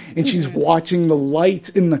recede, and she's watching the lights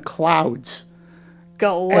in the clouds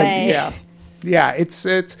go away. And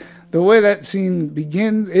it's. The way that scene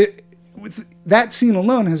begins, that scene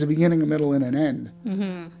alone has a beginning, a middle, and an end.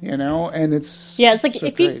 And it's it's so if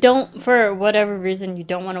great. You don't, for whatever reason, you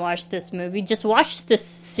don't want to watch this movie, just watch this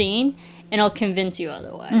scene, and it'll convince you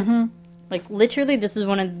otherwise. Like, literally, this is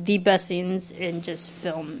one of the best scenes in just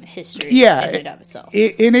film history. Yeah, in and of itself.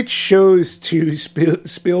 And it shows to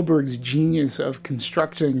Spielberg's genius of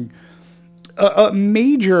constructing a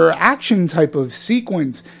major action type of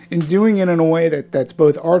sequence and doing it in a way that's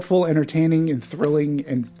both artful, entertaining, and thrilling,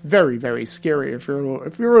 and very, very scary. If you're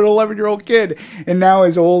an 11-year-old kid and now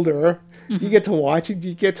is older, you get to watch it,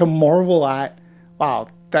 you get to marvel at, wow,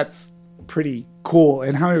 that's pretty cool,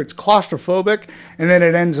 and how it's claustrophobic, and then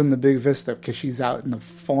it ends in the big vista because she's out in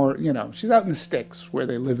the she's out in the sticks where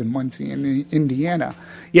they live in Muncie, in Indiana.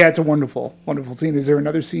 Yeah, it's a wonderful, wonderful scene. Is there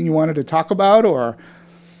another scene you wanted to talk about, or?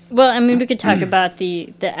 Well, I mean, we could talk about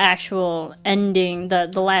the actual ending, the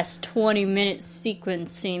last 20-minute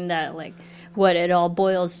sequence scene that, like, what it all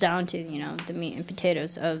boils down to, the meat and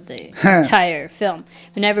potatoes of the entire film.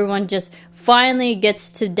 When everyone just finally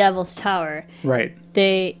gets to Devil's Tower. Right.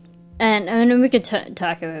 And we could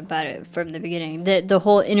talk about it from the beginning. The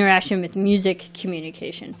whole interaction with music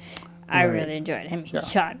communication. I really enjoyed it. I mean,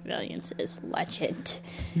 John Williams is legend.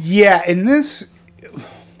 Yeah, in this...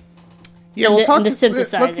 Yeah, we'll talk. The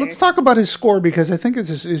synthesizer. Let's talk about his score, because I think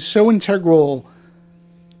it's so integral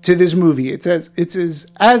to this movie. It's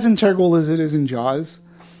as integral as it is in Jaws,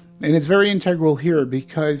 and it's very integral here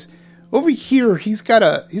because over here he's got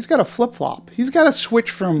a flip flop. He's got to switch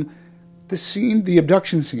from the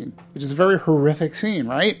abduction scene, which is a very horrific scene,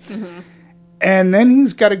 right? Mm-hmm. And then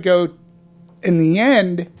he's got to go in the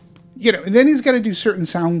end. And then he's got to do certain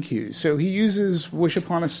sound cues. So he uses "Wish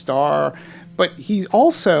Upon a Star," but he's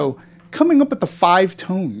also coming up with the 5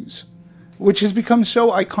 tones, which has become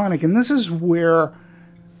so iconic. And this is where,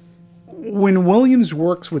 when Williams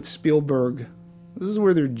works with Spielberg, this is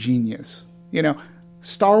where they're genius.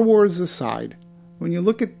 Star Wars aside, when you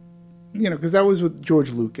look at, because that was with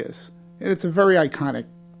George Lucas, and it's a very iconic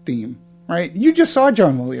theme, right? You just saw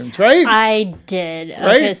John Williams, right? I did.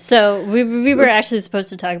 Right? Okay, so we were actually supposed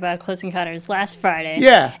to talk about Close Encounters last Friday.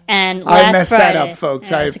 Yeah. And I messed that up, folks.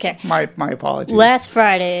 Okay. My apologies. Last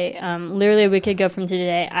Friday, literally a week ago from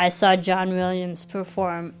today, I saw John Williams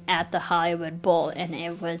perform at the Hollywood Bowl, and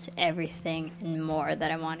it was everything and more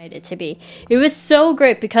that I wanted it to be. It was so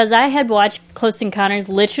great because I had watched Close Encounters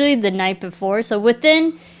literally the night before, so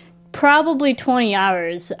within probably 20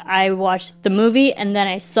 hours, I watched the movie, and then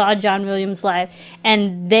I saw John Williams live,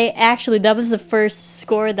 and that was the first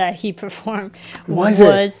score that he performed,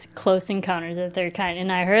 was Close Encounters of the Third Kind, and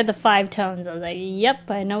I heard the 5 tones. I was like, yep,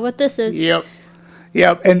 I know what this is. Yep.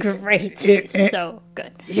 It's great. It's so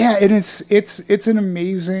good. Yeah, and it's an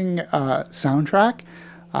amazing soundtrack.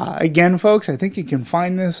 Again, folks, I think you can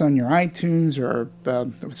find this on your iTunes or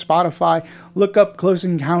Spotify. Look up Close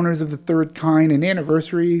Encounters of the Third Kind, an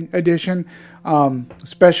anniversary edition,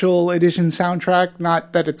 special edition soundtrack.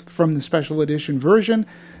 Not that it's from the special edition version,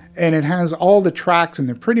 and it has all the tracks, and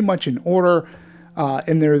they're pretty much in order,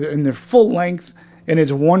 and they're in their full length, and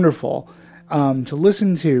it's wonderful to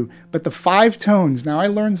listen to. But the 5 tones. Now, I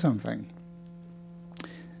learned something.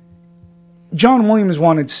 John Williams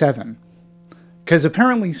wanted 7. Because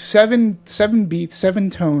apparently 7 beats, 7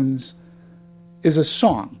 tones is a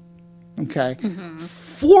song. Okay? Mm-hmm.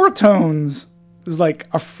 4 tones is like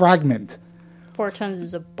a fragment. 4 tones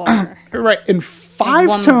is a bar. Right. And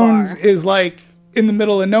 5 tones is like in the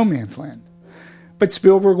middle of no man's land. But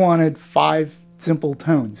Spielberg wanted 5 simple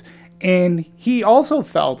tones. And he also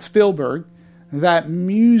felt, Spielberg, that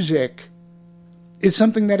music is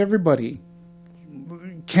something that everybody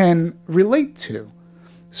can relate to.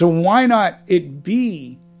 So why not it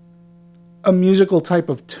be a musical type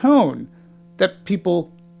of tone that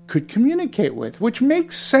people could communicate with, which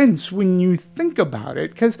makes sense when you think about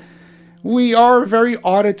it, because we are very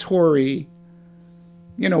auditory,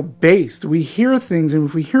 based. We hear things, and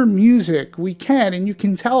if we hear music, we can, and you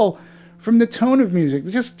can tell from the tone of music.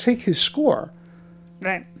 Just take his score.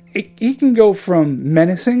 Right. He can go from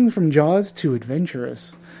menacing, from Jaws, to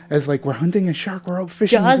adventurous. As like, we're hunting a shark, we're out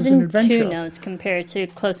fishing. Jaws in 2 notes compared to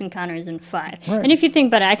Close Encounters in 5. Right. And if you think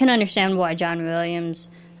about it, I can understand why John Williams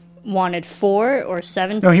wanted 4 or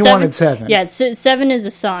 7. No, he wanted 7. Yeah, 7 is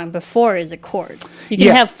a song, but 4 is a chord. You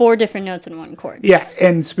can have 4 different notes in one chord. Yeah,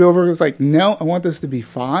 and Spielberg was like, no, I want this to be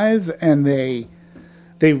 5, and they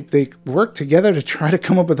worked together to try to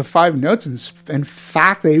come up with the 5 notes, and in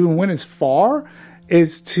fact, they even went as far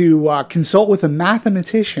as to consult with a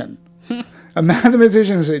mathematician. A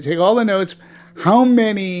mathematician said, take all the notes. How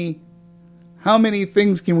many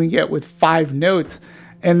things can we get with 5 notes?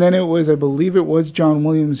 And then I believe it was John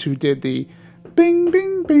Williams who did the bing,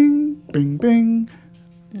 bing, bing, bing, bing.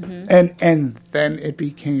 Mm-hmm. And then it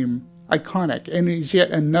became iconic. And it's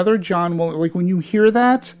yet another John Williams. Like, when you hear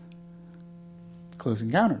that, Close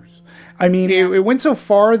Encounters. I mean, it went so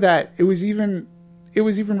far that it was even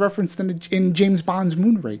referenced in James Bond's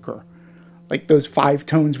Moonraker. Like those 5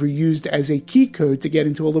 tones were used as a key code to get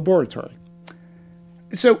into a laboratory.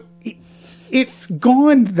 So it's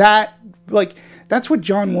gone that, like, that's what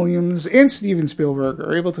John Williams and Steven Spielberg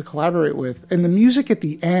are able to collaborate with. And the music at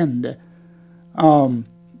the end,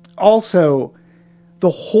 also, the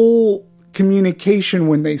whole communication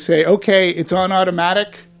when they say, okay, it's on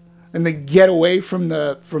automatic, and they get away from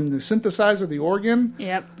the synthesizer, the organ.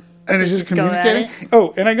 Yep. And it's just communicating.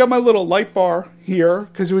 Oh, and I got my little light bar here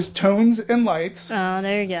because it was tones and lights. Oh,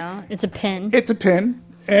 there you go. It's a pin. It's a pin.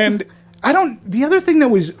 And the other thing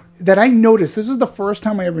that I noticed, this is the first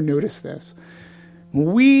time I ever noticed this.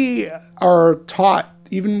 We are taught,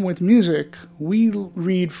 even with music, we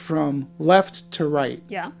read from left to right.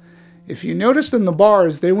 Yeah. If you noticed in the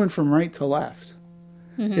bars, they went from right to left.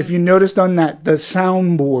 Mm-hmm. If you noticed on the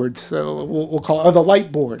soundboard, so we'll call it, the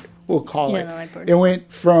light board, we'll call it. The light board. It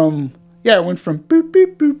went from boop,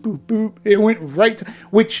 boop, boop, boop, boop. It went right to,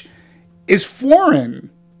 which is foreign,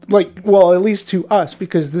 like, well, at least to us,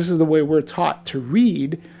 because this is the way we're taught to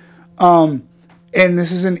read. And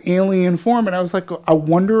this is an alien form. And I was like, I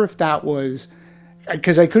wonder if that was,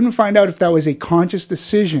 because I couldn't find out if that was a conscious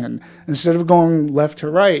decision, instead of going left to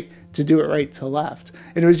right, to do it right to left.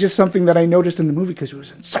 And it was just something that I noticed in the movie because it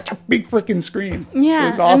was in such a big freaking screen. Yeah,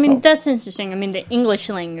 it was awesome. I mean, that's interesting. I mean, the English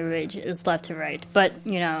language is left to right, but,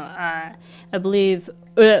 I believe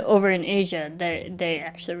over in Asia, they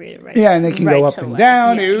actually read it right. Yeah, and they can go up and left.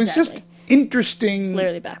 down. Yeah, it was just interesting. It's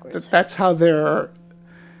literally backwards. That's how they were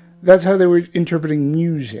interpreting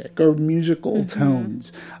music or musical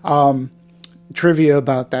tones. Trivia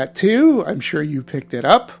about that, too. I'm sure you picked it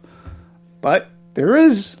up. But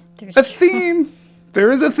there's a theme.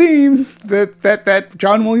 There is a theme that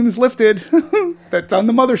John Williams lifted that's on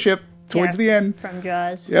the mothership towards the end. From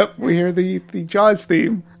Jaws. Yep, we hear the Jaws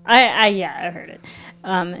theme. I heard it.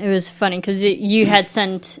 It was funny because you had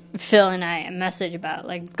sent Phil and I a message about,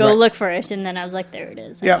 like, go look for it, and then I was like, there it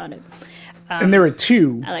is. I found it. And there were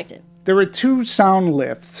 2. I liked it. There were 2 sound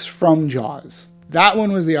lifts from Jaws. That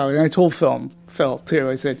one was the obvious. And I told Phil, too.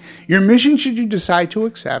 I said, your mission, should you decide to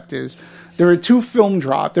accept, is there were 2 sound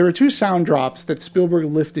drops that Spielberg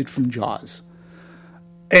lifted from Jaws.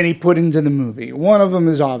 And he put into the movie. One of them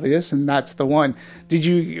is obvious, and that's the one.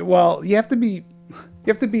 You have to be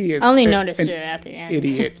I only noticed it at the end.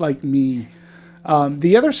 Idiot like me.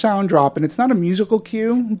 The other sound drop, and it's not a musical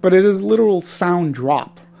cue, but it is a literal sound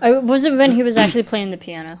drop. Was it when he was actually playing the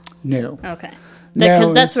piano? No. Okay.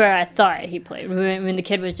 Because that's where I thought he played, when the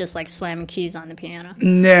kid was just, like, slamming keys on the piano.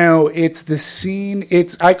 No, it's the scene.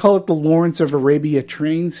 I call it the Lawrence of Arabia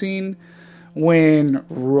train scene, when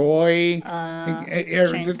Roy,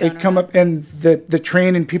 they come up, and the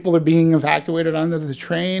train and people are being evacuated onto the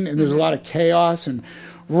train, and there's a lot of chaos, and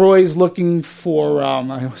Roy's looking for,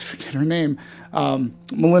 I always forget her name,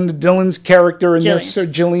 Melinda Dillon's character, and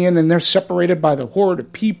Jillian, and they're separated by the horde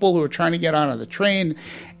of people who are trying to get onto the train.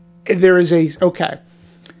 There is a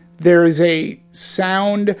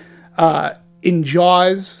sound in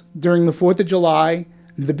Jaws during the 4th of July,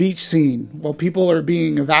 the beach scene, while people are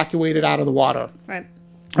being evacuated out of the water. Right.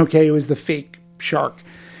 Okay, it was the fake shark.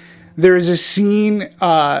 There is a scene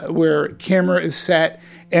where camera is set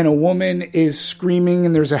and a woman is screaming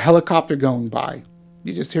and there's a helicopter going by.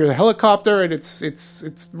 You just hear the helicopter, and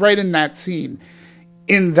it's right in that scene.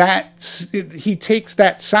 He takes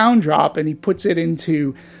that sound drop and he puts it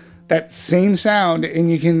into that same sound, and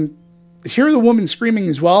you can hear the woman screaming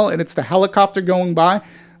as well, and it's the helicopter going by.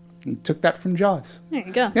 He took that from Jaws. There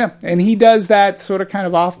you go. Yeah, and he does that sort of kind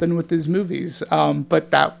of often with his movies. But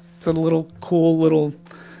that's a little cool little...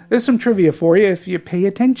 There's some trivia for you if you pay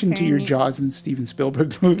attention to your Jaws and Steven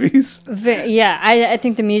Spielberg movies. Yeah, I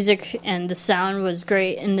think the music and the sound was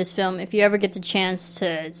great in this film. If you ever get the chance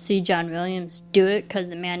to see John Williams, do it, because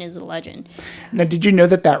the man is a legend. Now, did you know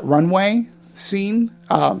that runway scene...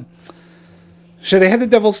 So they had the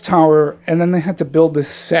Devil's Tower, and then they had to build this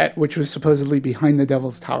set, which was supposedly behind the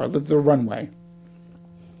Devil's Tower, the runway.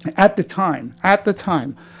 At the time,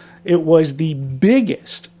 it was the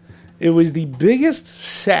biggest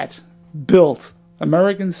set built,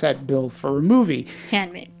 American set built for a movie.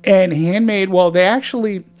 Handmade. Well,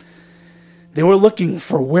 they were looking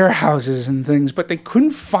for warehouses and things, but they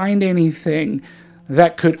couldn't find anything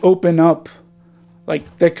that could open up.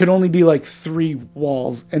 Like, that could only be like 3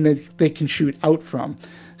 walls and that they can shoot out from.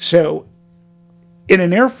 So, in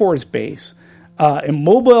an Air Force base in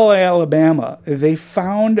Mobile, Alabama, they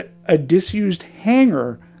found a disused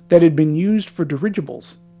hangar that had been used for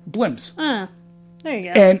dirigibles, blimps. There you go.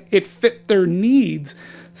 And it fit their needs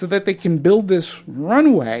so that they can build this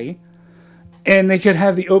runway and they could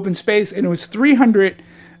have the open space. And it was 300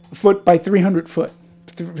 foot by 300 foot,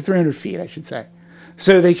 300 feet, I should say.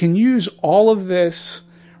 So they can use all of this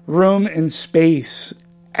room and space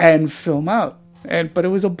and film out. But it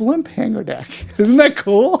was a blimp hangar deck. Isn't that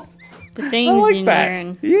cool? The things like you that.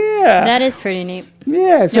 learn. Yeah. That is pretty neat.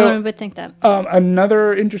 Yeah. So No one would think that.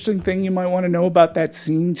 another interesting thing you might want to know about that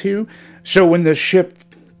scene too. So when the ship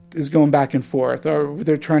is going back and forth, or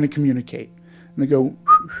they're trying to communicate, and they go,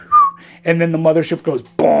 and then the mothership goes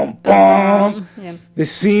boom, boom. Yeah. The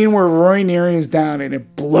scene where Roy Neary is down and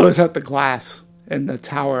it blows out the glass in the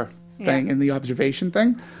tower thing, in the observation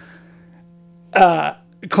thing.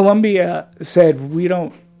 Columbia said, we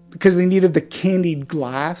don't, because they needed the candied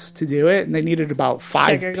glass to do it, and they needed about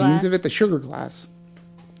 5 Sugar pieces glass. of it, the sugar glass.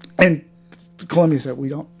 And Columbia said, we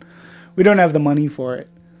don't have the money for it.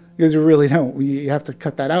 Because we really don't. You have to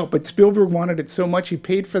cut that out. But Spielberg wanted it so much, he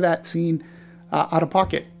paid for that scene out of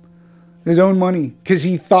pocket. His own money. Because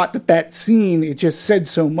he thought that scene, it just said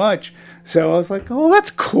so much. So I was like, oh,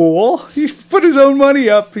 that's cool. He put his own money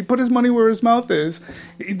up. He put his money where his mouth is.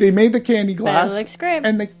 They made the candy glass. That looks great.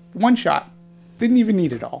 And they one shot. Didn't even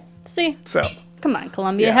need it all. See? So Come on,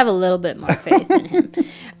 Columbia, Yeah. have a little bit more faith in him.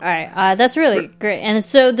 All right, that's really great. And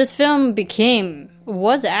so this film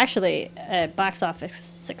was actually a box office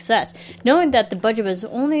success, knowing that the budget was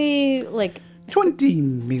only like $20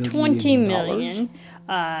 million. 20 million.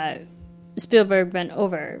 Spielberg went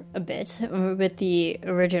over a bit with the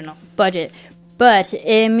original budget, but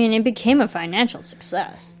I mean, it became a financial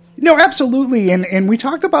success. No, absolutely. And we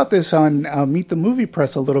talked about this on Meet the Movie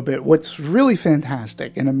Press a little bit. What's really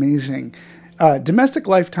fantastic and amazing, domestic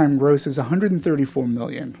lifetime gross is $134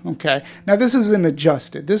 million. Okay. Now, this isn't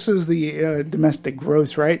adjusted. This is the domestic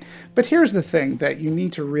gross, right? But here's the thing that you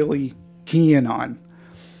need to really key in on.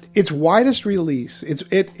 Its widest release,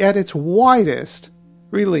 at its widest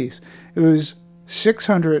release, it was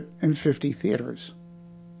 650 theaters.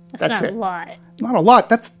 That's not it. a lot. Not a lot.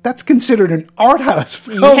 That's considered an art house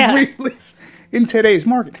film Yeah. release in today's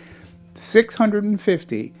market.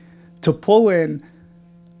 650 to pull in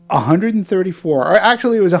 134. Or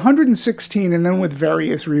actually, it was 116, and then with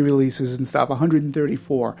various re-releases and stuff,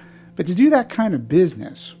 134. But to do that kind of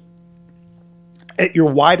business at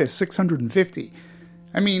your widest 650,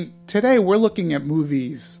 I mean, today we're looking at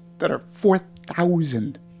movies that are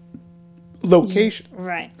 4,000 locations.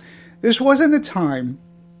 Right. This wasn't a time.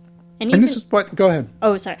 And And this is what. Go ahead.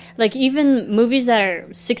 Oh, sorry. Like, even movies that are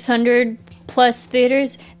 600 plus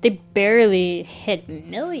theaters, they barely hit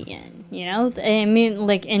million, you know? I mean,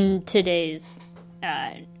 like, in today's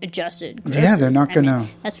adjusted grosses. Yeah, they're not I mean, gonna-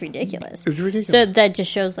 that's ridiculous. It's ridiculous. So that just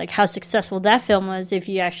shows, like, how successful that film was if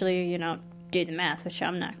you actually, you know, do the math, which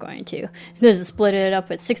I'm not going to. Because split it up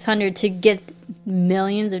with 600 to get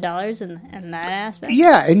millions of dollars in that aspect.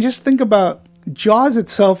 Yeah, and just think about Jaws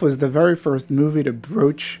itself was the very first movie to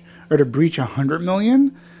breach 100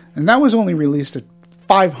 million, and that was only released at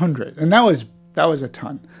 500, and that was a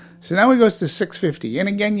ton. So now it goes to 650, and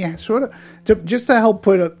again, yeah, sort of just to help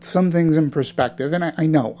put some things in perspective. And I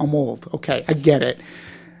know I'm old. Okay, I get it.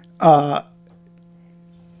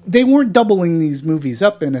 They weren't doubling these movies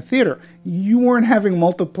up in a theater. You weren't having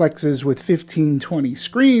multiplexes with 15, 20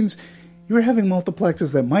 screens. You were having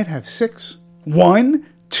multiplexes that might have 6, 1,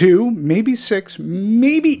 2, maybe 6,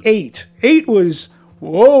 maybe 8. 8 was,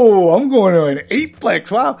 whoa, I'm going to an 8-plex,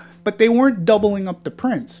 wow. But they weren't doubling up the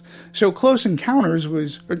prints. So Close Encounters or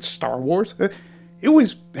Star Wars,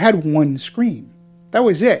 had one screen. That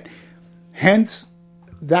was it. Hence,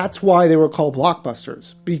 that's why they were called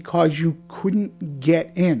blockbusters, because you couldn't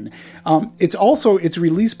get in. Its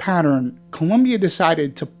release pattern, Columbia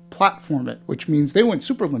decided to platform it, which means they went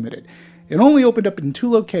super limited. It only opened up in 2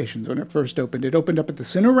 locations when it first opened. It opened up at the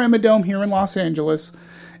Cinerama Dome here in Los Angeles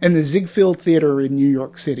and the Ziegfeld Theater in New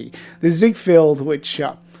York City. The Ziegfeld, which,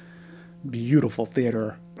 beautiful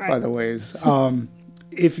theater, by the way, is...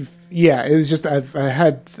 it was just I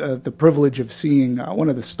had the privilege of seeing one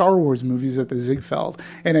of the Star Wars movies at the Ziegfeld,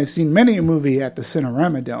 and I've seen many a movie at the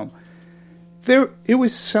Cinerama Dome. It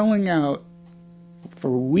was selling out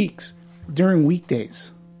for weeks during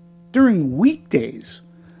weekdays.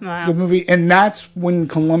 Wow. The movie, and that's when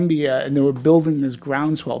Columbia and they were building this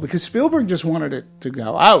groundswell because Spielberg just wanted it to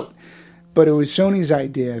go out, but it was Sony's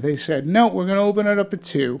idea. They said, no, we're going to open it up at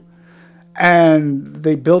 2. And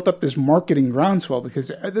they built up this marketing groundswell because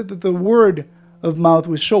the word of mouth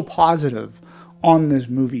was so positive on this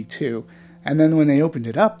movie too. And then when they opened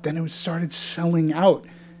it up, then it started selling out.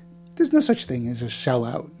 There's no such thing as a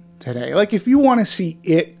sellout today. Like if you want to see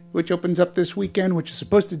it which opens up this weekend, which is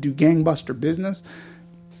supposed to do gangbuster business.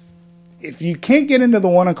 If you can't get into the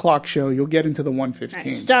 1 o'clock show, you'll get into the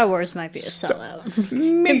 1:15. Star Wars might be a sellout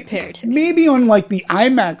compared to maybe on like the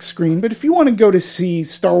IMAX screen, but if you want to go to see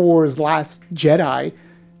Star Wars Last Jedi,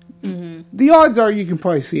 the odds are you can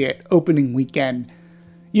probably see it opening weekend.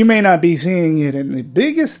 You may not be seeing it in the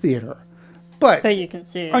biggest theater, but you can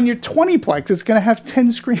see it on your 20plex, it's going to have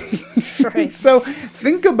 10 screens. Right. So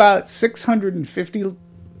think about 650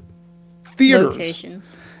 theaters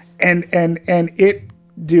locations. and it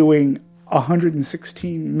doing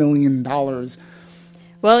 $116 million.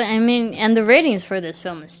 Well, I mean, and the ratings for this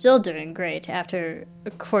film is still doing great after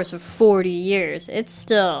a course of 40 years. It's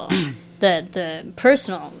still the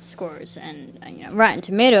personal scores, and Rotten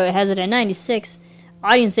Tomato has it at 96,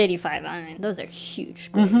 audience 85. I mean, those are huge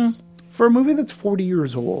scores. For a movie that's 40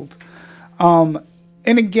 years old. And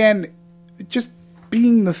again, just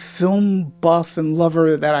being the film buff and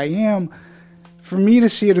lover that I am, for me to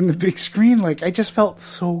see it in the big screen, like, I just felt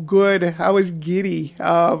so good. I was giddy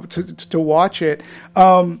to watch it.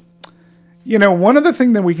 One other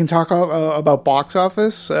thing that we can talk about box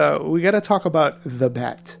office, we got to talk about The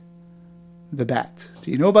Bet. The Bet.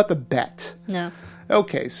 Do you know about The Bet? No.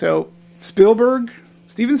 Okay, so Steven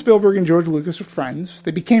Spielberg and George Lucas were friends.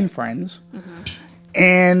 They became friends.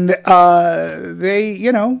 And they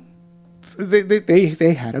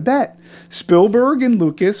had a bet. Spielberg and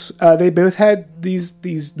Lucas, they both had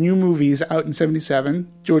these new movies out in 1977.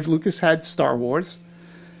 George Lucas had Star Wars.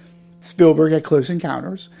 Spielberg had Close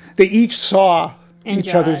Encounters. They each saw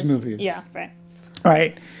each other's movies. Yeah, right.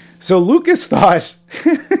 Right. So Lucas thought,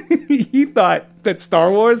 he thought that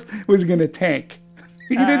Star Wars was going to tank.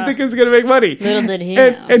 He didn't think it was going to make money. Little did he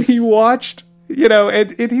know. And he watched,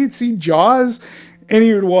 and he'd seen Jaws, and he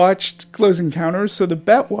had watched Close Encounters. So the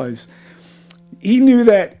bet was, he knew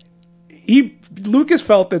that Lucas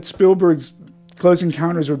felt that Spielberg's Close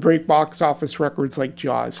Encounters would break box office records like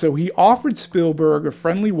Jaws. So he offered Spielberg a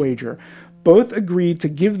friendly wager. Both agreed to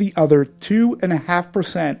give the other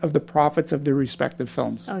 2.5% of the profits of their respective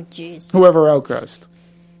films. Oh, jeez. Whoever outgrossed.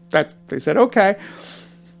 They said, okay.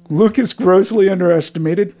 Lucas grossly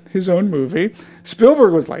underestimated his own movie.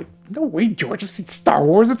 Spielberg was like, no way, George, I've seen Star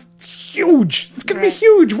Wars. It's huge. It's going to be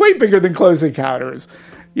huge. Way bigger than Close Encounters.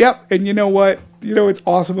 Yep, and you know what? You know what's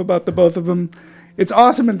awesome about the both of them? It's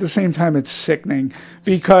awesome at the same time it's sickening.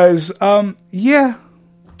 Because,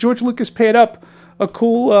 George Lucas paid up a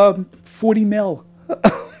cool 40 mil.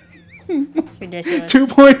 It's ridiculous.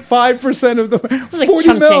 2.5% of the It's like 40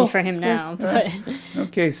 chump mil. change for him now. But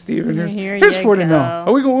Okay, Steven, Here here's you 40 mil.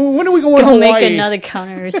 go. When are we going to go Hawaii? make another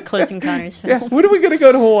Close Encounters film. Yeah, when are we going to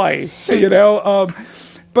go to Hawaii?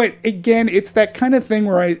 But again, it's that kind of thing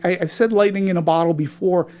where I've said lightning in a bottle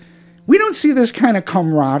before. We don't see this kind of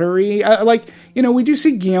camaraderie. We do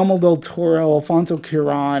see Guillermo del Toro, Alfonso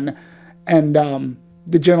Cuarón, and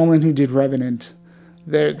the gentleman who did Revenant.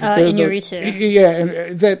 Iñárritu. Yeah,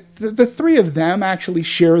 and the three of them actually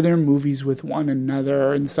share their movies with one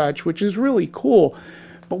another and such, which is really cool.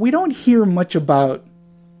 But we don't hear much about,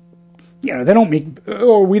 they don't make,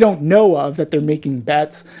 or we don't know of that they're making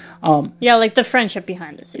bets. Like the friendship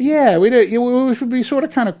behind the scenes. Yeah, which would be sort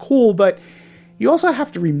of kind of cool. But you also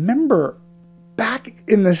have to remember, back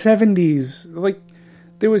in the 70s, like,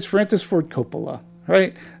 there was Francis Ford Coppola,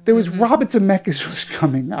 right? There was Robert Zemeckis was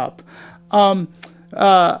coming up.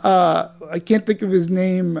 I can't think of his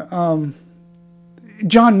name.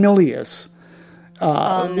 John Milius,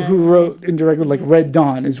 who wrote and directed like Red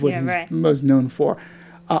Dawn, is what he's most known for.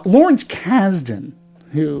 Lawrence Kasdan,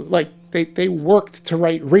 who they worked to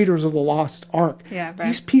write Raiders of the Lost Ark. Yeah, right.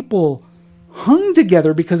 These people hung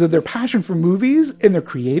together because of their passion for movies and their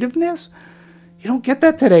creativeness. You don't get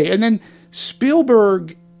that today. And then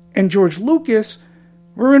Spielberg and George Lucas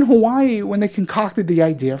were in Hawaii when they concocted the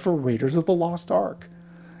idea for Raiders of the Lost Ark.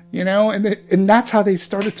 And that's how they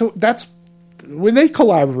started to... That's when they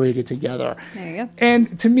collaborated together. There you go.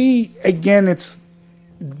 And to me, again, it's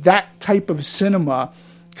that type of cinema,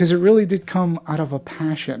 because it really did come out of a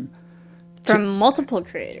passion. From multiple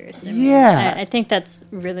creators. I think that's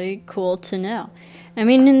really cool to know. I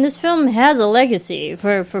mean, and this film has a legacy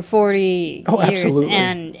for 40 years. Absolutely.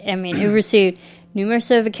 And, I mean, it received numerous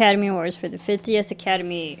of Academy Awards for the 50th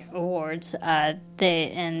Academy Awards.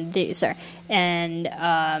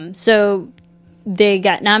 So they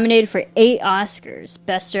got nominated for 8 Oscars: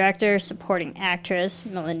 Best Director, Supporting Actress,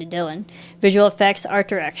 Melinda Dillon, Visual Effects, Art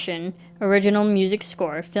Direction, Original Music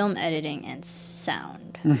Score, Film Editing, and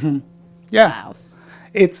Sound. Mm-hmm. Yeah. Wow.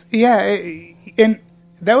 And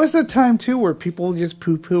that was a time, too, where people just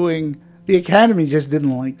poo-pooing. The Academy just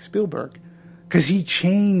didn't like Spielberg. because he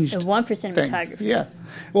changed The one for cinematography. things. Yeah.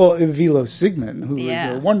 Well, Vilo Sigmund, who is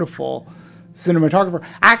a wonderful cinematographer.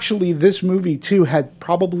 Actually, this movie, too, had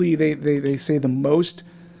probably, they say, the most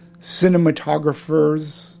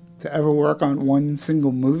cinematographers to ever work on one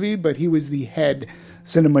single movie, but he was the head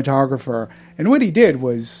cinematographer. And what he did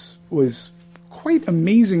was quite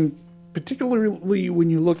amazing, particularly when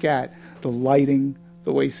you look at the lighting,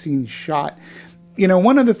 the way scenes shot. You know,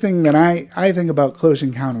 one other thing that I think about Close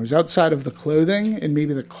Encounters, outside of the clothing and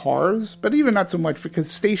maybe the cars, but even not so much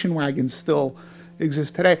because station wagons still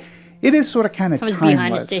exist today, it is sort of kind of timeless. I was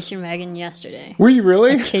behind a station wagon yesterday. Were you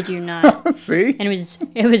really? I kid you not. See? And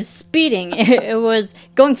it was speeding. It was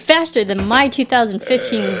going faster than my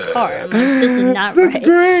 2015 car. I'm like, this is not right. That's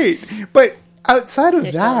great. But outside of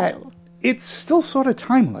They're that, so it's still sort of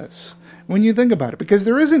timeless when you think about it. Because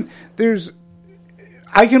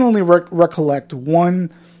I can only recollect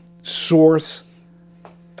one source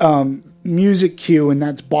music cue, and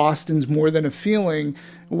that's Boston's More Than a Feeling,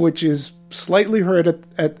 which is slightly heard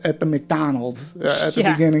at the McDonald's at the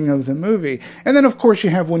beginning of the movie. And then, of course, you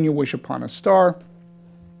have When You Wish Upon a Star.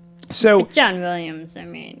 So John Williams, I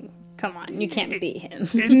mean, come on, you can't beat him.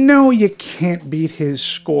 No, you can't beat his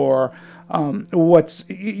score.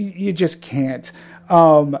 You just can't.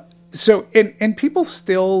 So people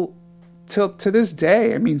still, to this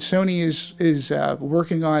day, I mean, Sony is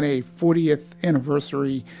working on a 40th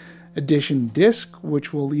anniversary edition disc,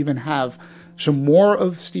 which will even have some more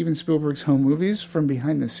of Steven Spielberg's home movies from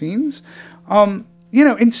behind the scenes. And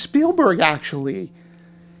Spielberg, actually,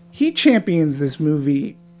 he champions this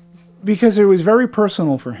movie because it was very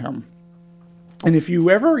personal for him. And if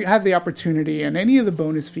you ever have the opportunity in any of the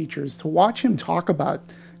bonus features to watch him talk about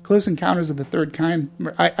Close Encounters of the Third Kind,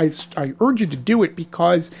 I urge you to do it,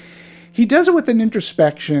 because he does it with an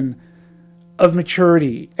introspection of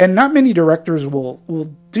maturity. And not many directors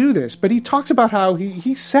will do this, but he talks about how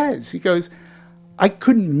he goes, I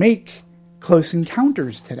couldn't make Close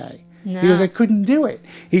Encounters today. No. He goes, I couldn't do it.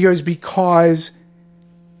 He goes, because,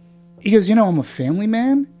 I'm a family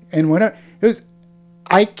man, and whatever. He goes,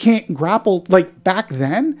 I can't grapple, like back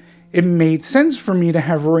then, it made sense for me to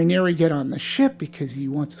have Roy Neary get on the ship because he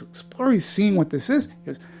wants to explore, he's seeing what this is. He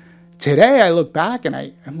goes, today I look back and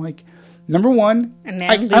I'm like, number one, I'm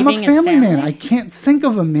a family man. I can't think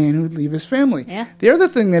of a man who would leave his family. Yeah. The other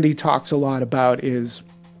thing that he talks a lot about is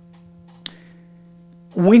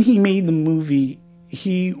when he made the movie,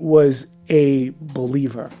 he was a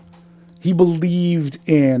believer. He believed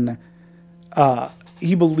in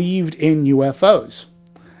UFOs.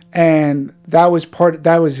 And that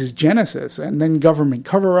was his genesis. And then government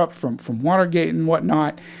cover-up from Watergate and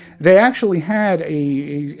whatnot. They actually had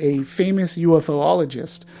a famous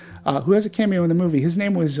UFOologist who has a cameo in the movie. His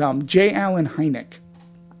name was J. Allen Hynek.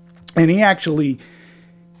 And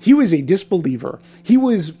he was a disbeliever. He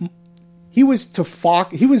was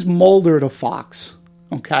Mulder to Fox.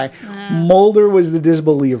 Okay? Mulder was the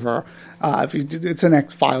disbeliever. It's an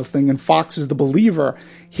X-Files thing, and Fox is the believer.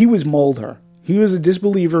 He was Mulder. He was a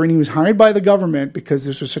disbeliever, and he was hired by the government because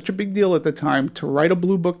this was such a big deal at the time to write a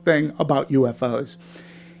blue book thing about UFOs.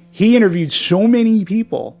 He interviewed so many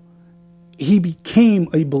people, he became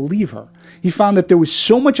a believer. He found that there was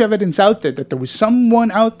so much evidence out there, that there was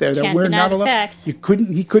someone out there that we're not allowed. Facts. He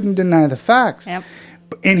couldn't deny the facts. Yep.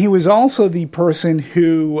 And he was also the person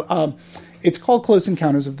who, it's called Close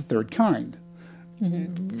Encounters of the Third Kind.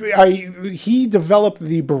 Mm-hmm. He developed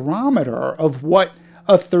the barometer of what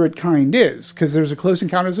a third kind is, because there's a Close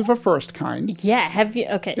Encounters of a First Kind. Yeah, have you?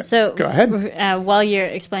 Okay, yeah. So go ahead. While you're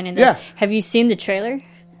explaining this, have you seen the trailer?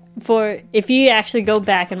 If you actually go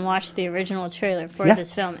back and watch the original trailer for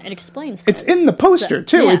this film, it explains. It's in the poster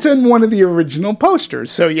too. Yeah. It's in one of the original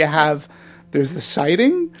posters. So there's the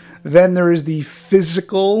sighting, then there is the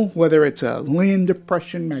physical, whether it's a land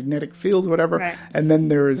depression, magnetic fields, whatever, right. And then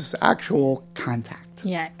there is actual contact.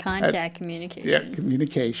 Yeah, communication. Yeah,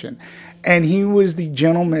 communication. And he was the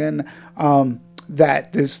gentleman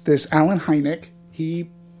that this Allen Hynek, he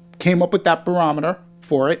came up with that barometer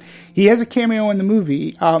for it. He has a cameo in the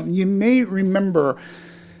movie. You may remember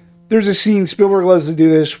there's a scene, Spielberg loves to do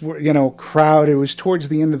this, crowd. It was towards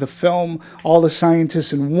the end of the film, all the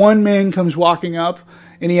scientists, and one man comes walking up,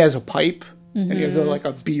 and he has a pipe, and he has a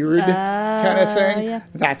beard kind of thing. Yeah.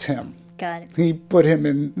 That's him. Got it. He put him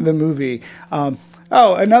in the movie.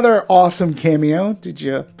 Another awesome cameo. Did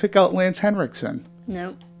you pick out Lance Henriksen?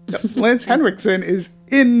 No. Lance Henriksen is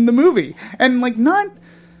in the movie. And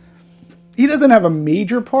he doesn't have a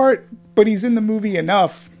major part, but he's in the movie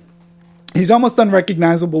enough. He's almost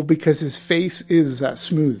unrecognizable because his face is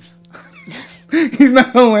smooth. He's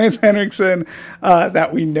not the Lance Henriksen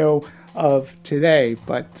that we know of today.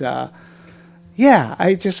 But yeah,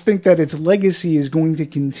 I just think that its legacy is going to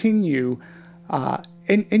continue.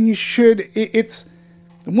 And you should. It's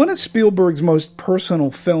one of Spielberg's most personal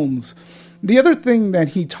films. The other thing that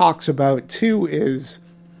he talks about, too, is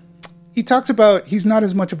he talks about he's not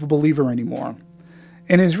as much of a believer anymore.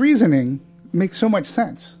 And his reasoning makes so much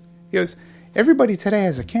sense. He goes, everybody today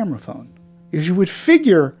has a camera phone. Because you would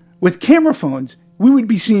figure with camera phones, we would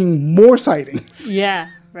be seeing more sightings. Yeah,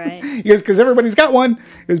 right. He goes, because everybody's got one.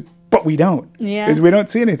 He goes, but we don't. Yeah. Because we don't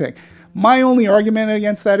see anything. My only argument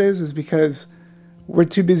against that is because we're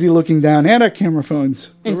too busy looking down at our camera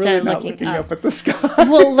phones. We're Instead really of not looking up up. at the sky.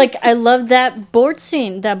 Well, like, I love that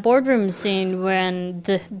boardroom scene when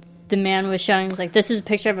the man was showing, like, this is a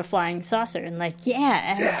picture of a flying saucer. And, like,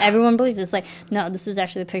 everyone believes it's like, no, this is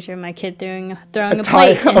actually a picture of my kid throwing a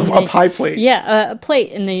plate. A pie plate. Yeah, a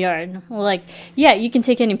plate in the yard. Well, like, yeah, you can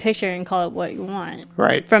take any picture and call it what you want.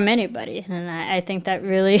 Right. From anybody. And I think that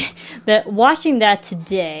really, that watching that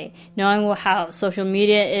today, knowing how social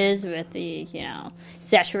media is with the,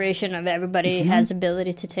 saturation of everybody has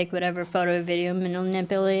ability to take whatever photo or video,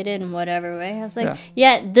 manipulate it in whatever way. I was like,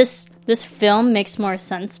 this film makes more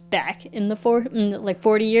sense back in the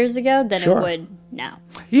 40 years ago than it would now.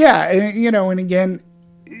 Yeah, and again,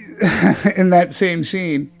 in that same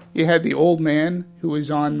scene, you had the old man who was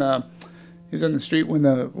on the street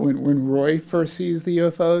when Roy first sees the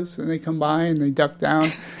UFOs and they come by and they duck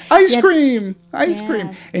down, ice cream,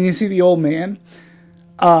 and you see the old man.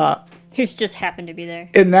 Who's just happened to be there.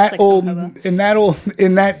 In that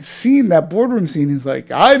scene, that boardroom scene, he's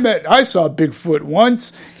like, I saw Bigfoot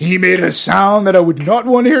once. He made a sound that I would not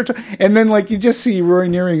want to hear. And then, like, you just see Roy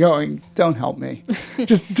Neary going, don't help me.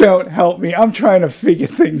 Just don't help me. I'm trying to figure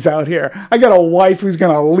things out here. I got a wife who's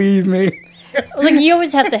going to leave me. Like, you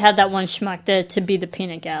always have to have that one schmuck to be the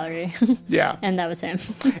peanut gallery. Yeah. And that was him.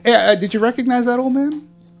 Did you recognize that old man?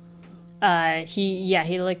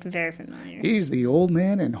 He looked very familiar. He's the old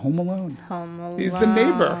man in Home Alone. Home Alone. He's the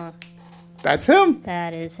neighbor. That's him.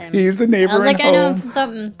 That is him. He's the neighbor I was like, in I know Home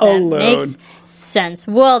something Alone. that makes sense.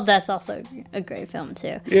 Well, that's also a great film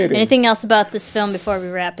too. Anything else about this film before we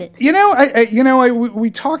wrap it? We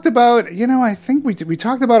talked about. I think we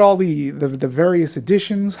talked about all the various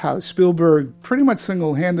editions. How Spielberg pretty much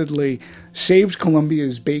single-handedly saved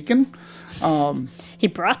Columbia's bacon. He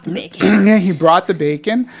brought the bacon. Yeah, he brought the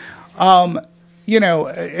bacon.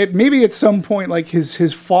 Maybe at some point, like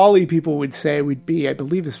his folly, people would say, would be, I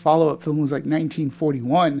believe his follow-up film was like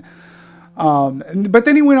 1941. But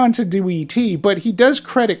then he went on to do E.T., but he does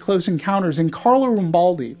credit Close Encounters, and Carlo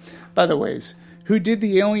Rambaldi, by the way, who did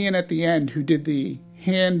the alien at the end, who did the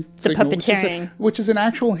hand signal, puppeteering. which is an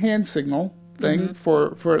actual hand signal thing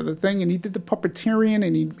for the thing, and he did the puppeteering,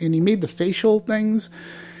 and he made the facial things.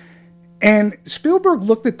 And Spielberg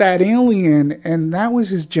looked at that alien, and that was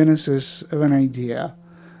his genesis of an idea.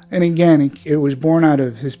 And again, it was born out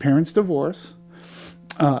of his parents' divorce,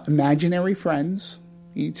 imaginary friends,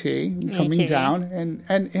 E.T., coming down,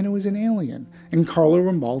 and it was an alien. And Carlo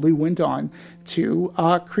Rambaldi went on to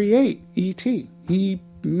create E.T. He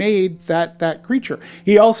made that creature.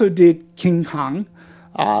 He also did King Kong,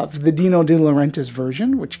 the Dino De Laurentiis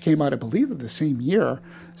version, which came out, I believe, of the same year,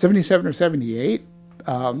 77 or 78.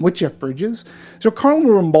 With Jeff Bridges. So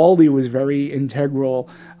Carlo Rambaldi was very integral.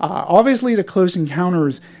 Obviously, to Close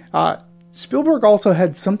Encounters, Spielberg also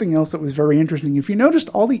had something else that was very interesting. If you noticed,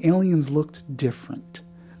 all the aliens looked different.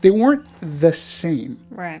 They weren't the same.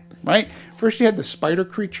 Right? First, you had the spider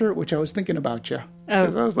creature, which I was thinking about you.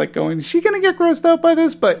 Because I was like going, is she going to get grossed out by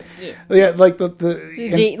this? But yeah, like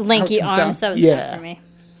the lanky arms, that was bad for me.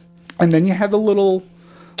 And then you had the little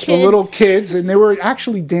kids, and they were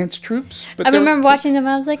actually dance troops. But I remember watching them,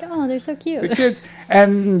 and I was like, oh, they're so cute. The kids.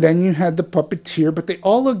 And then you had the puppeteer, but they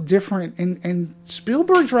all look different. And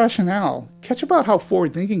Spielberg's rationale, catch about how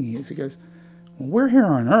forward-thinking he is. He goes, well, we're here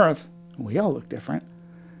on Earth, and we all look different.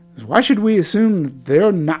 Why should we assume that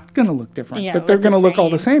they're not going to look different, that they're going to look all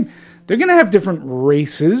the same? They're going to have different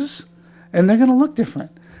races, and they're going to look different.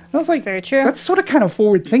 And I was like, very true. That's sort of kind of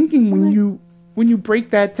forward-thinking when you break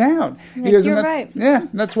that down. Like, you're right. Yeah,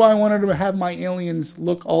 that's why I wanted to have my aliens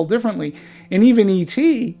look all differently. And even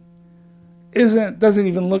E.T. doesn't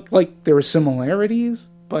even look like there are similarities.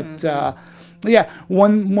 But,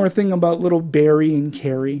 one more thing about little Barry and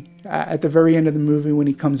Carrie. At the very end of the movie, when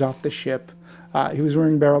he comes off the ship, he was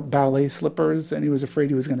wearing ballet slippers, and he was afraid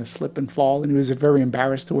he was going to slip and fall, and he was very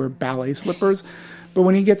embarrassed to wear ballet slippers. But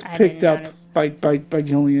when he gets picked up by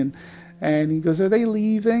Jillian, and he goes, are they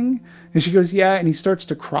leaving? And she goes, yeah. And he starts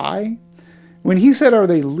to cry. When he said, are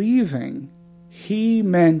they leaving? He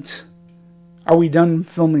meant, are we done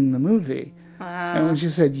filming the movie? And when she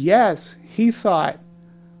said yes, he thought,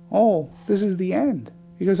 oh, this is the end.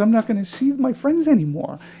 He goes, I'm not going to see my friends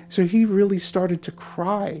anymore. So he really started to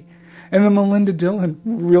cry. And then Melinda Dillon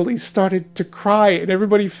really started to cry. And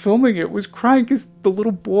everybody filming it was crying because the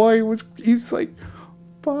little boy he was like,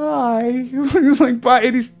 bye. He was like, bye.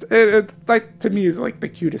 And like, to me, is like the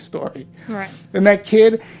cutest story. Right. And that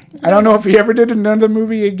kid, I don't know if he ever did another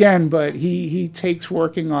movie again, but he takes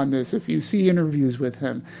working on this. If you see interviews with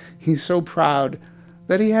him, he's so proud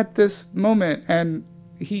that he had this moment. And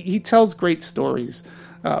he tells great stories.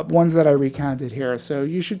 Ones that I recounted here. So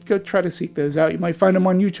you should go try to seek those out. You might find them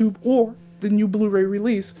on YouTube or the new Blu-ray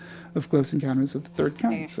release of Close Encounters of the Third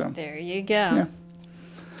Kind. So there you go. Yeah.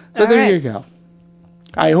 So there you go.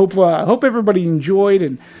 I hope everybody enjoyed,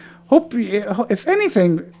 and hope, if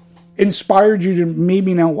anything, inspired you to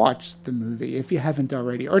maybe now watch the movie if you haven't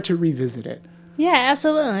already, or to revisit it. Yeah,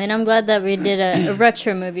 absolutely. And I'm glad that we did a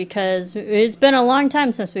retro movie, because it's been a long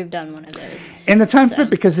time since we've done one of those. And the time fit,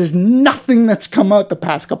 because there's nothing that's come out the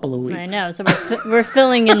past couple of weeks. I know, so we're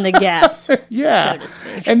filling in the gaps, yeah. so to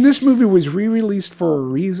speak. And this movie was re-released for a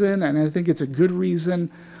reason, and I think it's a good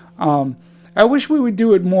reason. I wish we would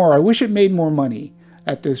do it more. I wish it made more money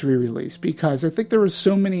at this re-release, because I think there were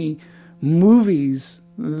so many movies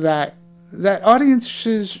that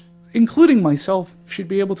audiences, including myself, should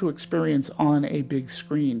be able to experience on a big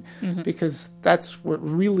screen, because that's what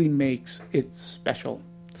really makes it special.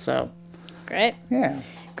 So, great. Yeah.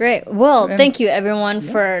 Great. Well, thank you, everyone,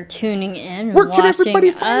 for tuning in. Where can everybody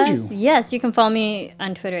find you? Yes, you can follow me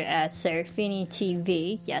on Twitter at Serafini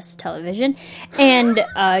TV. Yes, television. And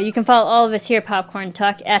you can follow all of us here at Popcorn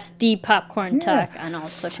Talk at The Popcorn Talk on all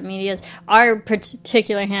social medias. Our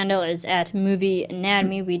particular handle is at Movie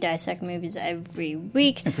Anatomy. We dissect movies every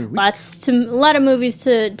week. A lot of movies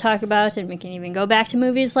to talk about, and we can even go back to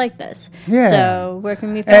movies like this. Yeah. So where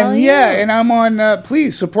can we follow you? And I'm on,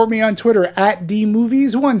 please support me on Twitter at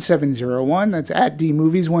DMovies1701. That's at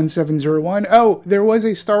DMovies1701. Oh, there was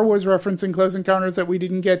a Star Wars reference in Close Encounters that we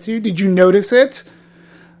didn't get to. Did you notice it?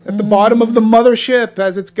 At the bottom of the mothership,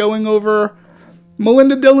 as it's going over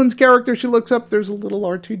Melinda Dillon's character, she looks up, there's a little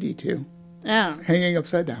R2-D2 hanging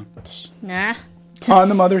upside down. Nah. On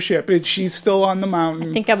the mothership. She's still on the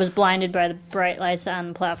mountain. I think I was blinded by the bright lights on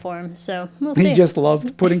the platform, so we'll see. He just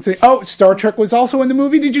loved putting things... Oh, Star Trek was also in the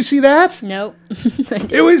movie. Did you see that? Nope.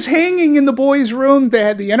 It was hanging in the boys' room. They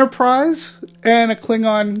had the Enterprise and a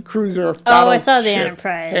Klingon cruiser. Oh, I saw the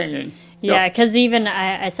Enterprise. Hanging. Yeah, because even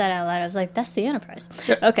I said out loud, I was like, that's the Enterprise.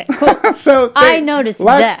 Yep. Okay, cool. So I noticed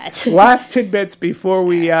that. Last tidbits before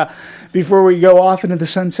we go off into the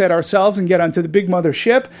sunset ourselves and get onto the big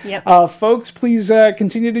mothership. Yep. Folks, please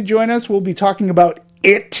continue to join us. We'll be talking about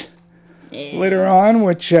It later on,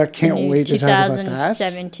 which can't wait to talk about that.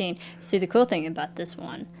 2017. See, the cool thing about this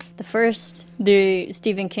one, the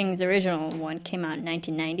Stephen King's original one came out in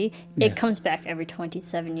 1990. Yeah. It comes back every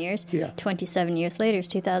 27 years. Yeah. 27 years later is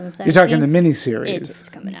 2017. You're talking the miniseries. It is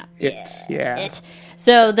coming out. It.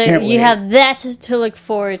 So you have that to look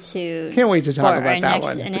forward to. Can't wait to talk about that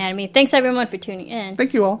one. Next Anatomy. Thanks, everyone, for tuning in.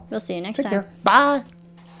 Thank you all. We'll see you next Take time. Care. Bye.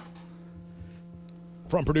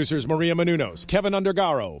 From producers Maria Menounos, Kevin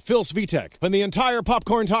Undergaro, Phil Svitek, and the entire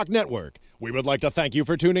Popcorn Talk Network, we would like to thank you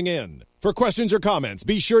for tuning in. For questions or comments,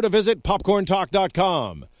 be sure to visit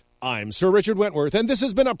popcorntalk.com. I'm Sir Richard Wentworth, and this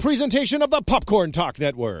has been a presentation of the Popcorn Talk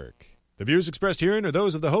Network. The views expressed herein are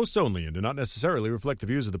those of the hosts only and do not necessarily reflect the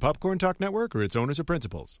views of the Popcorn Talk Network or its owners or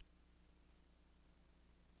principals.